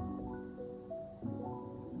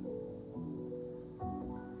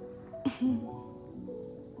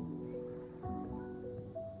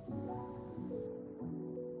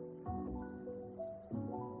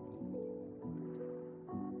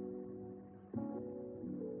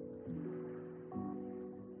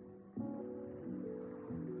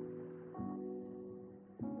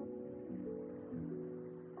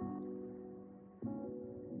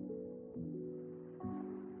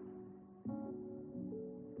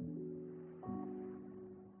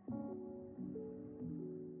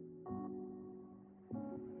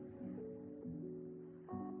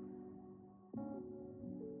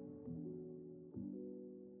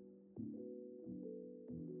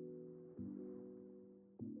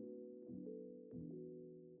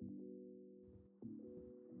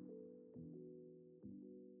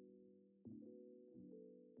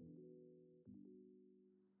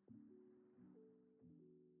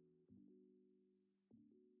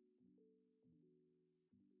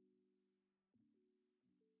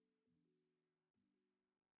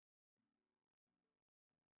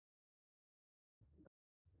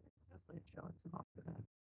 Definitely showing some optimism.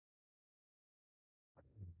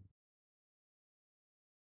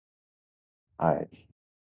 All right,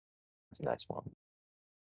 this next one.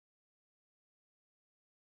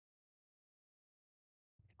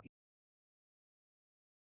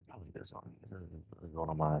 Probably this one. This is one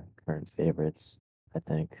of my current favorites, I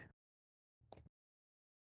think.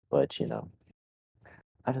 But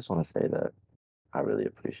I just want to say that I really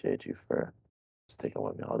appreciate you for sticking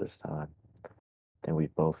with me all this time. I think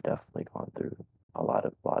we've both definitely gone through a lot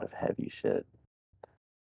of heavy shit,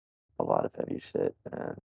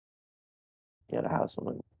 and to have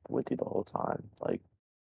someone with you the whole time, like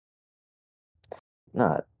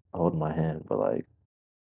not holding my hand, but like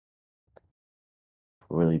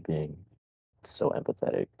really being so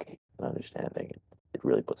empathetic and understanding. It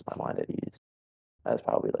really puts my mind at ease. That's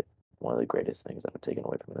probably like one of the greatest things that I've taken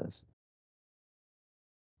away from this.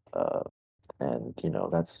 And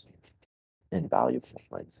that's invaluable.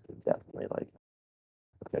 Like, it's definitely like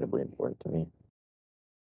incredibly important to me.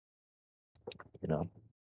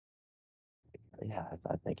 Yeah,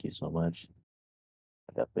 I thank you so much.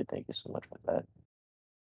 I definitely thank you so much for that.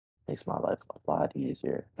 Makes my life a lot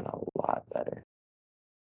easier and a lot better.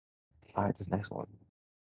 All right, this next one.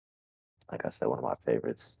 Like I said, one of my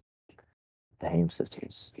favorites. The Haim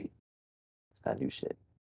Sisters. It's that new shit.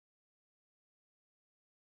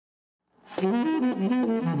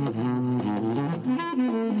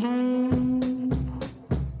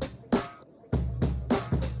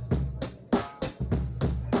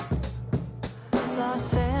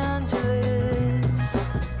 Los Angeles,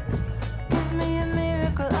 give me a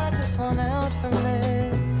miracle, I just want out from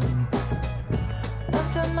this.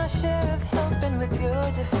 I've done my share of helping with your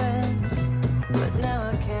defense, but now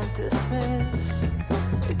I can't dismiss,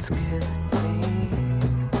 it's killing me.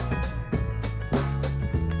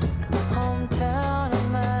 Hometown of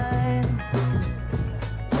mine,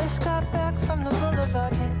 just got back from the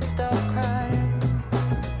boulevard, can't stop crying.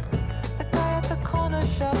 The guy at the corner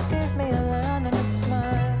shop gave me a line and a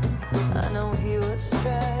smile. I know he was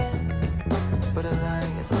straight, but a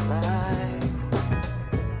lie is a lie.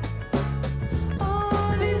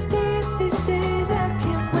 Oh, these days I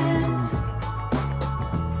can't win.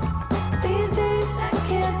 These days I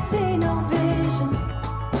can't see no visions.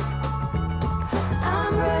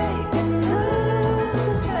 I'm breaking loose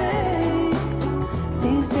of faith.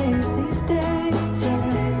 These days.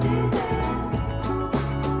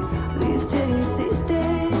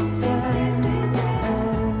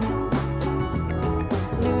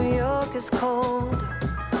 New York is cold.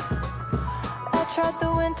 I tried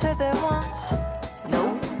the winter there once.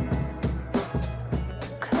 Nope.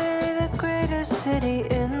 Clearly the greatest city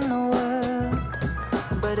in the world,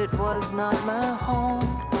 but it was not my home.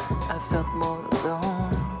 I felt more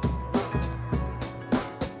alone.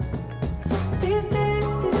 These days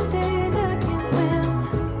I can't win.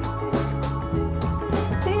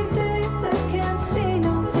 These days I can't see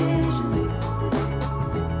no visions.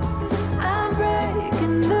 I'm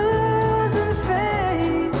breaking loose and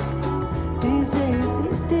faith. These days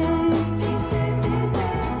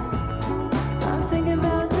I'm thinking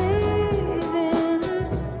about leaving.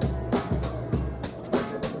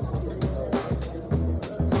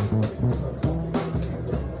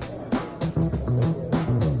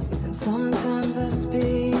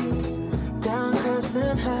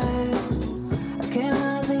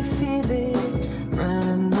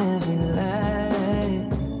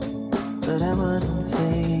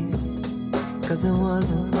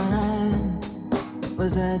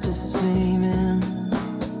 Was I just dreaming?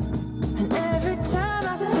 And every time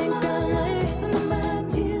I think I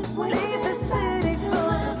leave the city for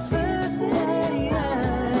the first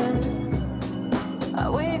time, I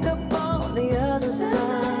wake up on the other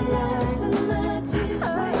side,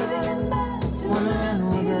 wondering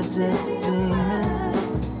was I just dreaming?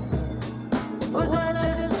 Was I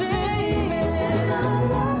just dreaming?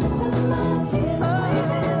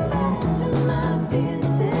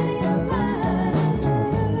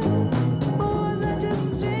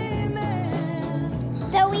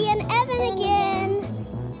 Zoe and Evan again.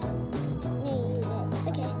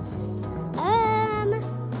 Okay.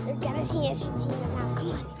 We're gonna see Mr. Gina now.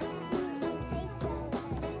 Come on.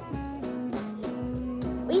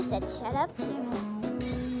 We said shut up too.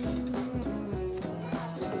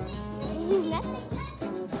 Nothing.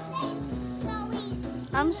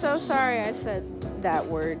 I'm so sorry I said that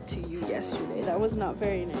word to you yesterday. That was not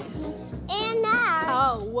very nice. And now.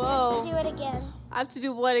 Oh, whoa. Let's do it again. I have to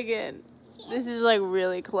do what again? This is like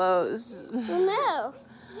really close. No.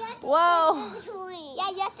 Whoa. Yeah,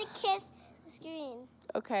 you have to kiss the screen.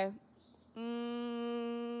 Okay.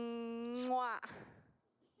 Mwah.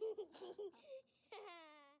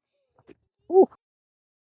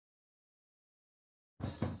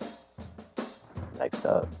 Next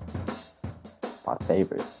up, my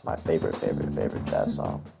favorite jazz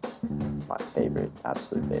song. My favorite,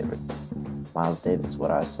 absolute favorite. Miles Davis,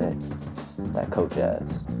 What I Say. It's that Coke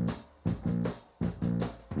Jazz.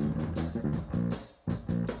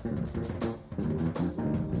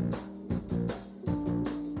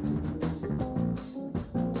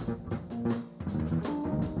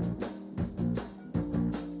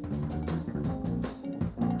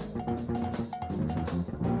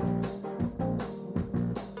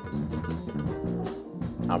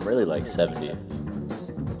 I'm really like 70.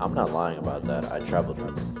 I'm not lying about that. I traveled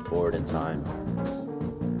forward in time.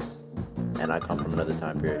 And I come from another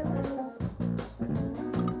time period.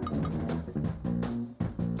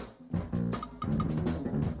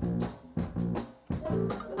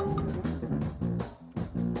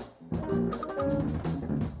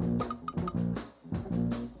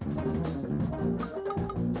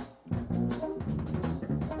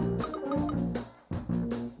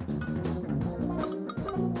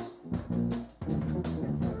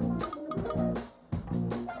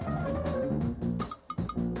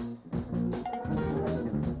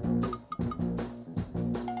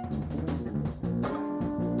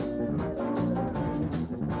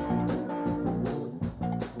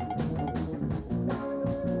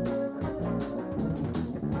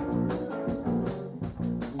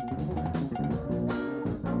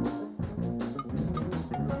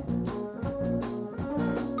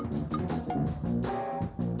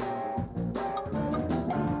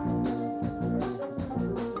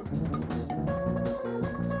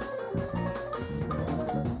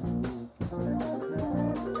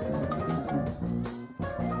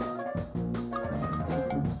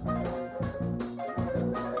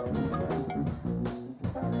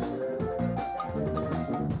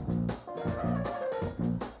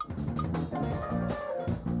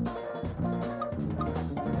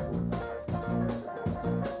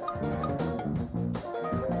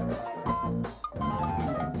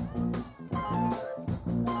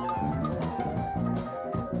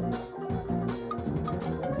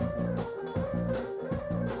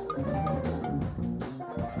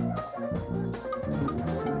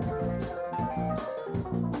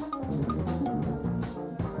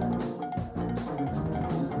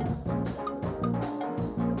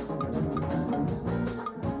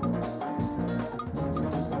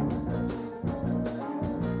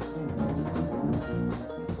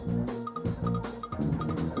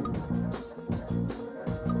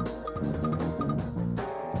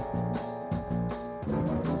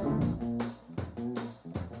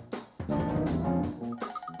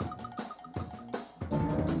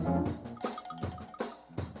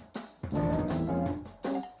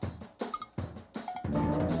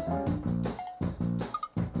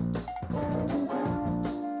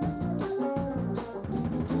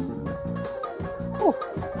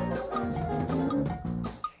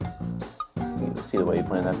 See the way you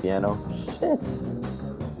playing that piano? Shit.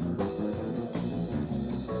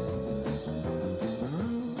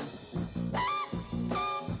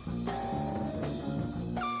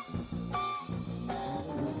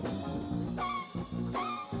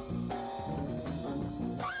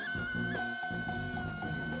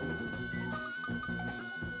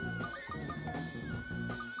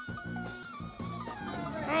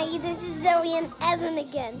 Hi, this is Zoe and Evan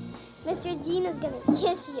again. Mr. Gina's gonna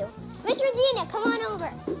kiss you. Mr. Gina, come on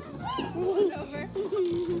over. Over.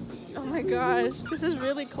 Oh my gosh, this is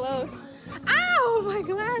really close. Ow, my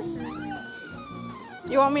glasses.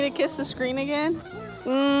 You want me to kiss the screen again?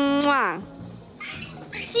 Mwah.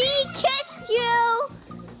 She kissed you.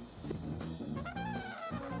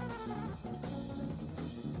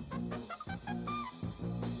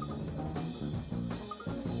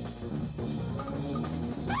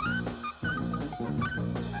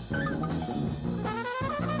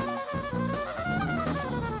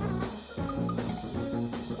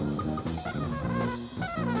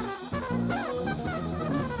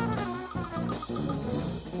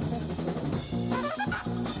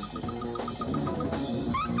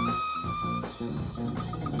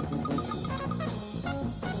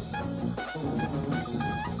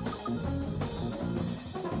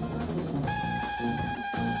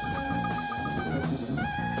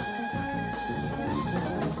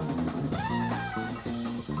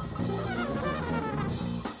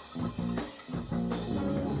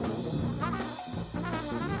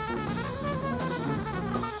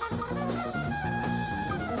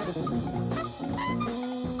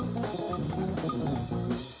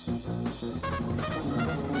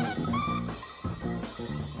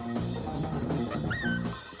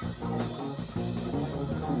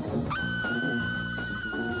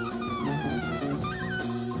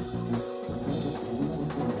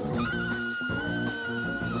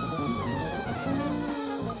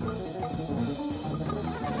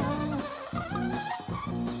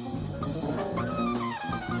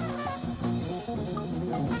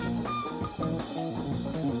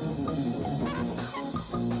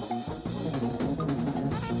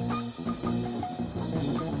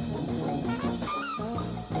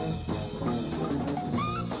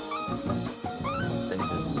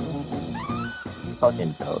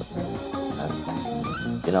 Fucking dope.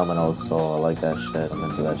 You know, I'm an old soul. I like that shit. I'm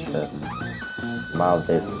into that shit. Miles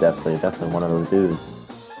Davis is definitely one of those dudes.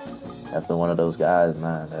 Definitely one of those guys,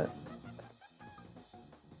 man, that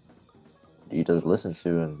you just listen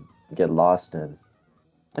to and get lost in.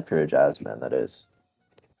 If you're a jazz fan, that is.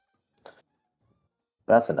 But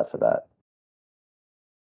that's enough of that.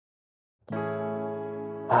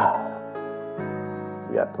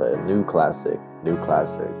 We gotta play a new classic.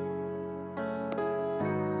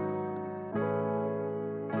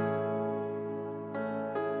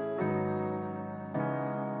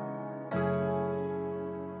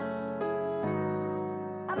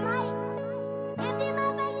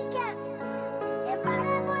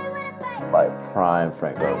 By prime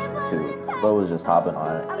Frank Ocean too. Flo was just hopping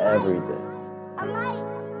on everything.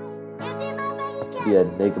 The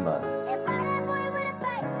Enigma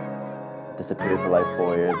disappeared for like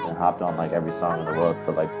 4 years and hopped on like every song in the world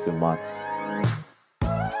for like 2 months.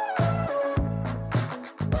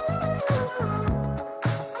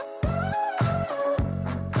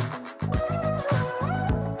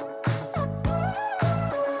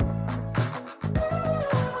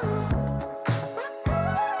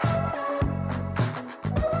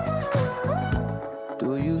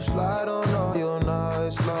 Do you slide on all your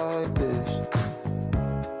nights like this?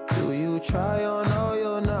 Do you try on all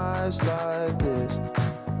your nights like this?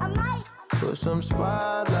 Put some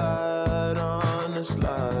spotlight on the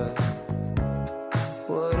slide.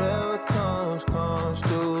 Whatever comes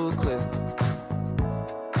too clear.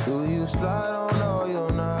 Do you slide on all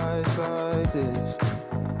your nights like this?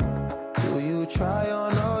 Do you try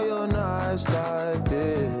on all your nights like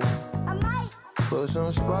this? Put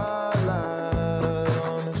some spotlight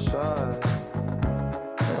on the side.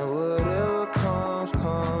 And whatever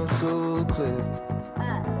comes too clear.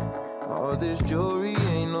 All this jewelry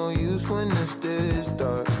ain't no use when it's this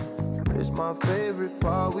dark. It's my favorite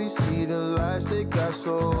part, we see the lights that got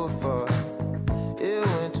so far. It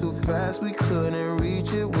went too fast, we couldn't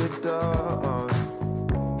reach it with the arms.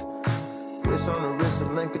 Wrist on the wrist, a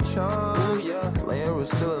link of charms, yeah. Laying was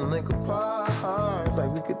still a link apart.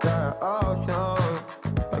 Like we could die all young,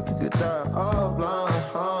 like we could die all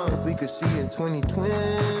blind. If we could see in 2020,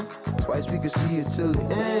 twice we could see it till the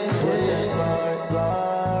end. Put that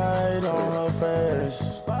spotlight on her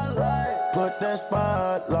face. Put that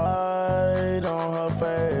spotlight on her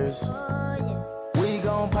face. We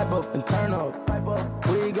gon' pipe up and turn up.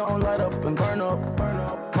 We gon' light up and burn up.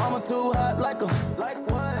 Mama too hot like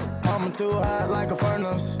what? Mama too hot like a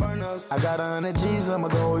furnace. I got 100 G's, I'ma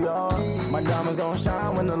go yard. My diamonds gon'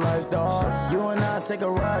 shine when the lights dark. You and I take a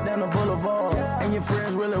ride down the boulevard. And your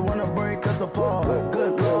friends really wanna break us apart.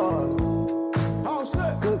 Good Lord.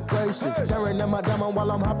 good gracious. Staring at my diamond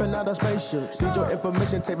while I'm hopping out of spaceship. Need your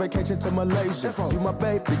information, take vacation to Malaysia. You my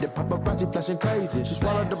baby, the paparazzi flashing crazy. She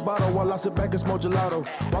swallowed the bottle while I sit back and smoke gelato.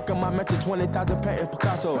 Walking my mansion, 20,000 patent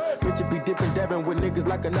Picasso. Bitch, be dipping, dabbing with niggas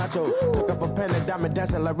like a nacho. Took up a pen and diamond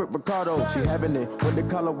dancing like Rick Ricardo. She having it when they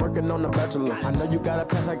call her working on the Bachelor. I know you got a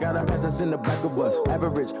pass, I got a pass that's in the back of us.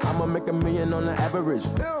 Average, I'ma make $1 million on the average.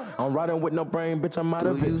 I'm riding with no brain, bitch, I'm out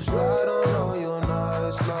of it. Do you slide on all your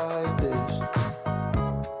nights like this?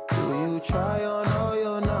 Do you try on all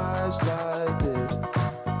your nights like this?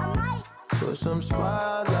 Put some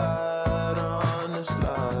spotlight on the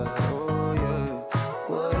slide, oh yeah.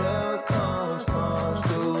 Whatever comes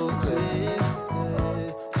too clear.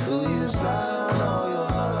 Do you slide on all your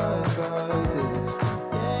nights like this?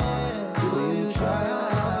 Do you try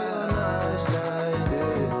on all your nights like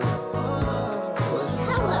this? Put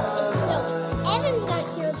some Evan's not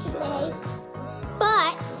here today,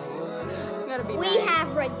 but we have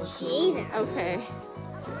Regina. Okay.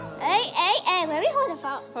 Hey, let me hold the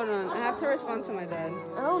phone. Hold on, I have to respond to my dad.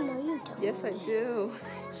 Oh, no, you don't. Yes, I do.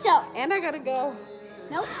 So. And I gotta go.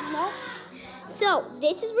 Nope. So,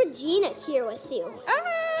 this is Regina here with you.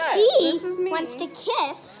 This is me. Wants to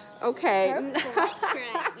kiss Okay. her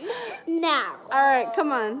boyfriend. Now. All right,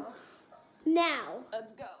 come on. Now.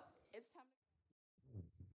 Let's go.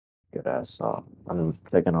 Good ass song. I'm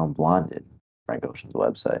clicking on Blonded, Frank Ocean's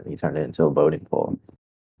website, and he turned it into a voting poll.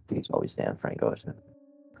 He's always stand Frank Ocean.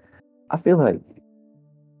 I feel like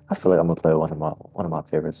I'm gonna play one of my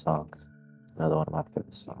favorite songs. Another one of my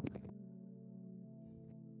favorite songs.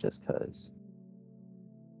 Just cause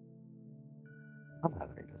I'm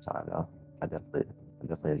having a good time though. I definitely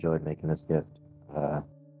enjoyed making this gift. I'm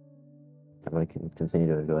gonna continue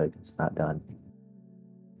to enjoy it. It's not done.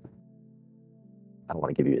 I don't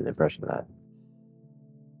want to give you the impression that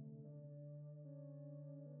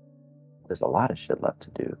there's a lot of shit left to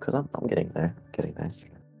do, because I'm getting there.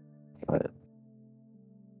 But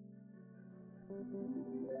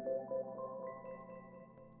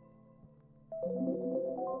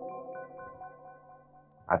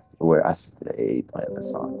I swear I stay playing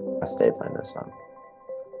this song.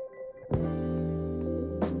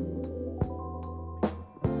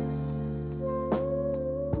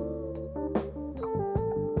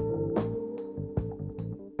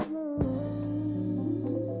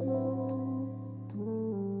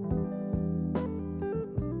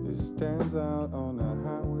 It stands out on the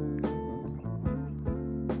highway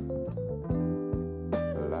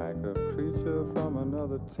like a creature from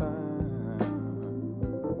another time.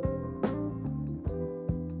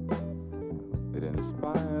 It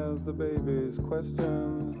inspires the baby's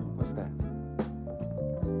questions. What's that?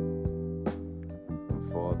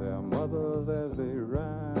 For their mothers as they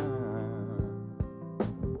ride.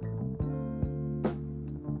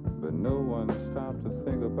 But no one stopped to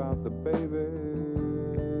think about the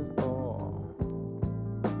babies or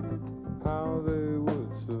how they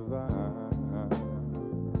would survive.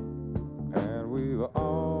 And we've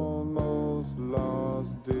almost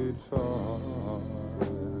lost Detroit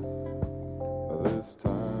this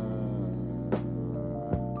time.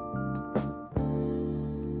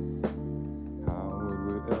 How would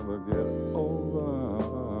we ever get over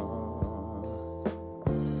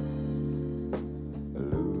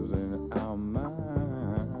losing our minds?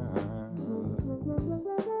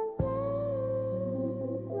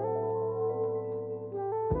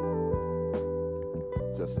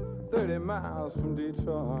 Just 30 miles from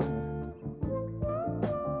Detroit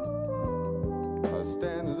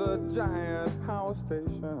stands a giant power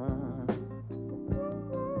station.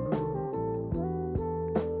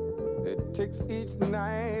 It ticks each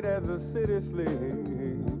night as the city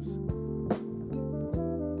sleeps.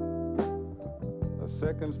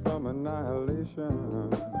 Seconds from annihilation.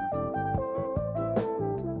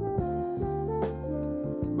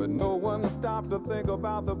 But no one stopped to think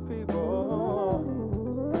about the people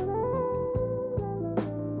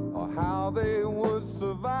or how they would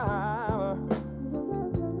survive.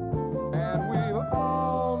 And we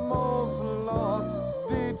almost lost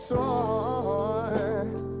Detroit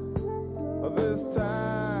this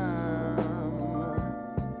time.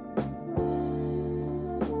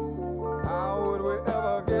 How would we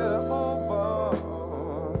ever get over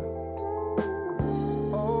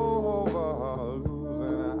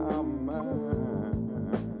losing our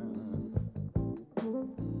mind?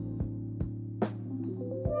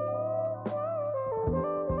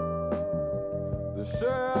 The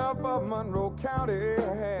sheriff of Monroe County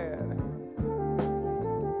had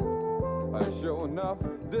sure enough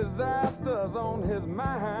disasters on his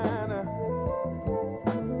mind.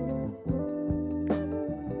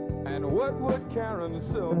 And What would Karen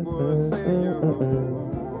Silkwood say to you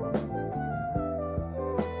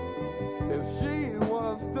if she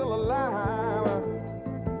was still alive?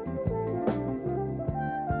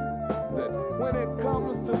 That when it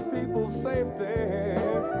comes to people's safety,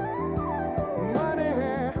 money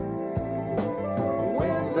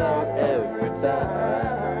wins out every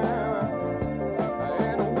time.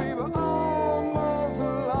 And we've almost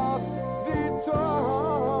lost Detroit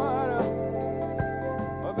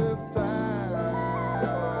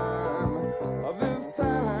this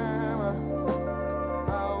time.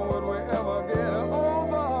 How would we ever get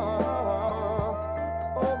over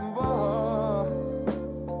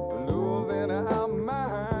losing our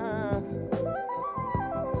minds?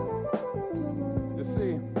 You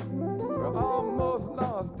see, we almost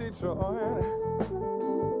lost Detroit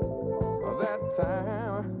that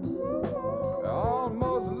time. We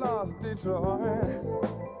almost lost Detroit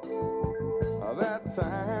that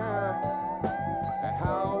time. And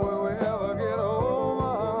how will we ever get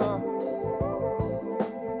over?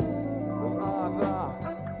 The odds are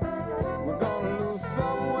we're gonna lose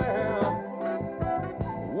somewhere.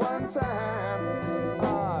 One time,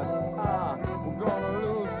 odds are we're gonna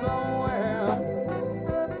lose somewhere.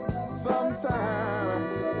 Sometime.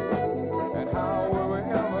 And how will we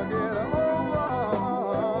ever get over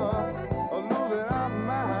losing our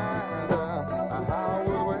mind? How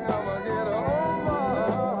would we ever get over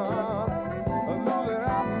losing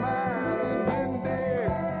our mind?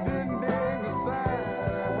 Didn't dig the sign.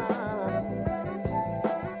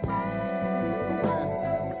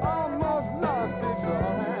 Almost lost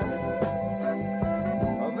Detroit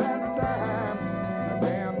that time.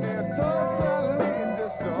 Damn near totally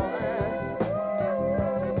destroyed.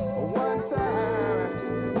 One time,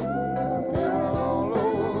 people all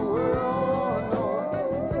over the world know.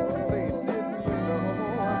 Say, didn't you know?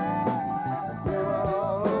 People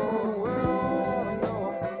all over the world know.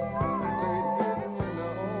 Say, didn't you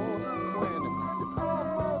know? When you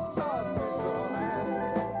almost lost Detroit.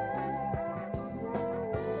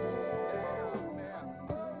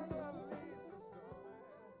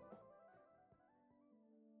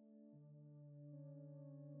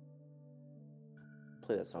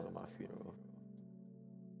 Play that song at my funeral.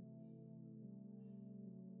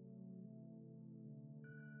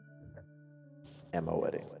 And my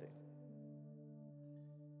wedding.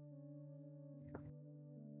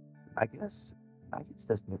 I guess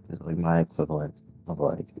this is like my equivalent of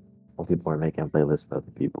like when people are making playlists for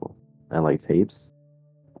other people and like tapes.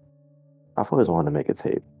 I've always wanted to make a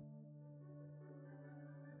tape,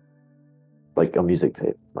 like a music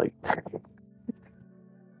tape, like.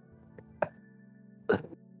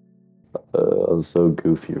 I'm so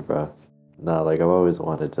goofy, bro. Nah, like I've always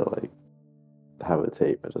wanted to like have a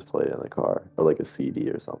tape and just play it in the car or like a CD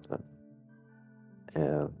or something.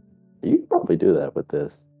 And you can probably do that with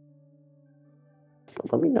this.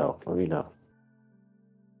 Let me know.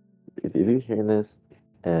 If you're hearing this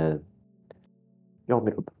and you want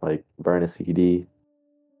me to like burn a CD,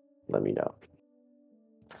 let me know.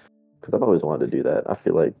 Because I've always wanted to do that. I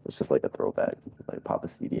feel like it's just like a throwback. Like pop a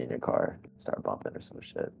CD in your car, start bumping or some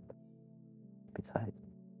shit. Be tight.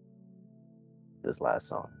 This last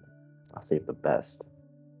song, I'll save the best,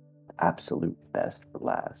 absolute best for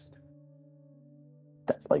last.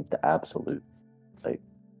 Like the absolute, like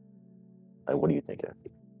what are you thinking?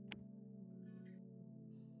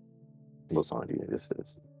 What song do you think this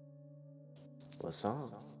is? What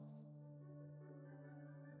song?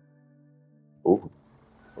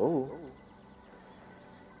 Oh.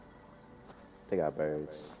 They got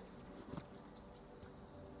birds.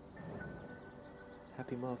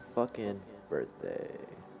 Happy motherfucking birthday.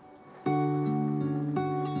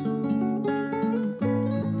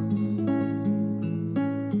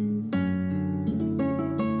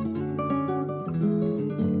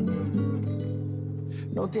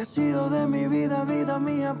 No te has ido de mi vida, vida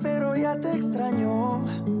mía, pero ya te extraño.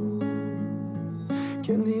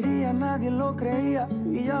 ¿Quién diría? Nadie lo creía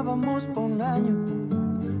y ya vamos por un año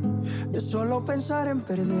de solo pensar en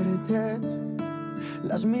perderte.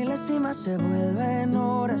 Las milésimas se vuelven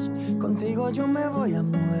horas. Contigo yo me voy a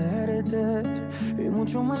muerte. Y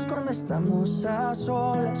mucho más cuando estamos a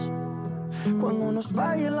solas. Cuando nos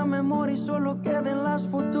falle la memoria y solo queden las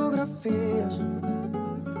fotografías.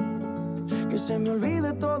 Que se me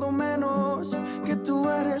olvide todo menos que tú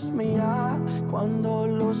eres mía. Cuando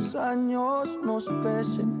los años nos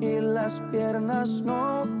pesen y las piernas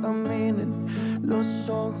no caminen, los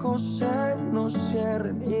ojos se nos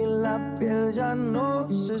cierren y la piel ya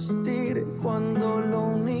no se estire. Cuando lo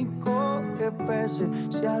único que pese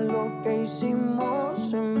sea lo que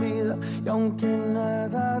hicimos en vida. Y aunque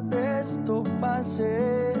nada de esto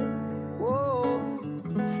pase,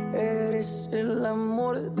 Eres el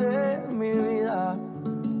amor de mi vida.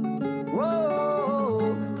 Wow.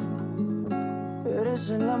 Eres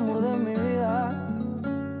el amor de mi vida.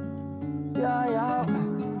 Ya.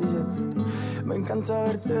 Dice, me encanta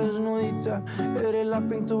verte desnudita. Eres la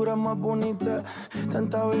pintura más bonita.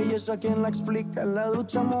 Tanta belleza, ¿quién la explica? La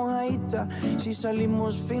ducha mojadita. Si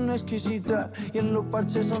salimos fino, exquisita. Y en los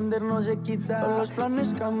parches donde no se quita. Todos los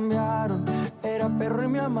planes cambiaron. Era perro y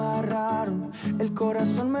me amarraron. El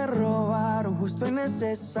corazón me robaron, justo y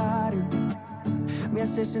necesario. Me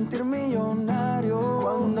hace sentir millonario.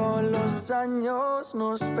 Cuando los años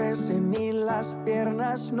nos pesen y las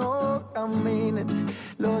piernas no caminen,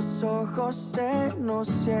 los ojos se nos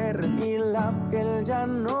cierren y la piel ya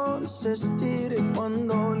no se estire.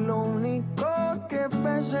 Cuando lo único que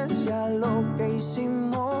pese sea lo que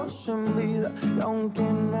hicimos en vida. Y aunque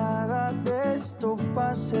nada de esto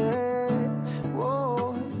pase,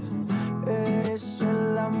 oh, eres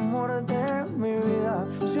el amor de mi vida.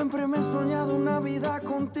 Siempre me he soñado una vida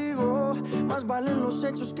contigo. Más valen los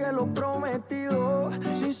hechos que lo prometido.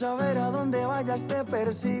 Sin saber a dónde vayas te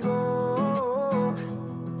persigo.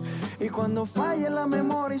 Y cuando falle la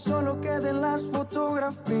memoria y solo queden las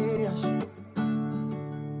fotografías,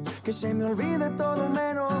 que se me olvide todo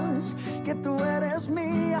menos que tú eres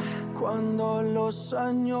mía. Cuando los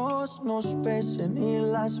años nos pesen y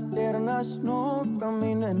las piernas no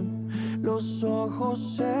caminen, los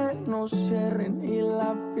ojos se nos cierren y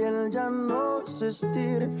la piel ya no se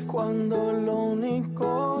estire. Cuando lo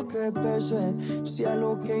único que pese sea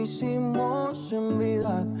lo que hicimos en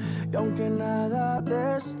vida. Y aunque nada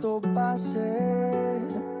de esto pase,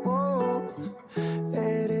 oh,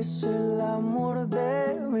 eres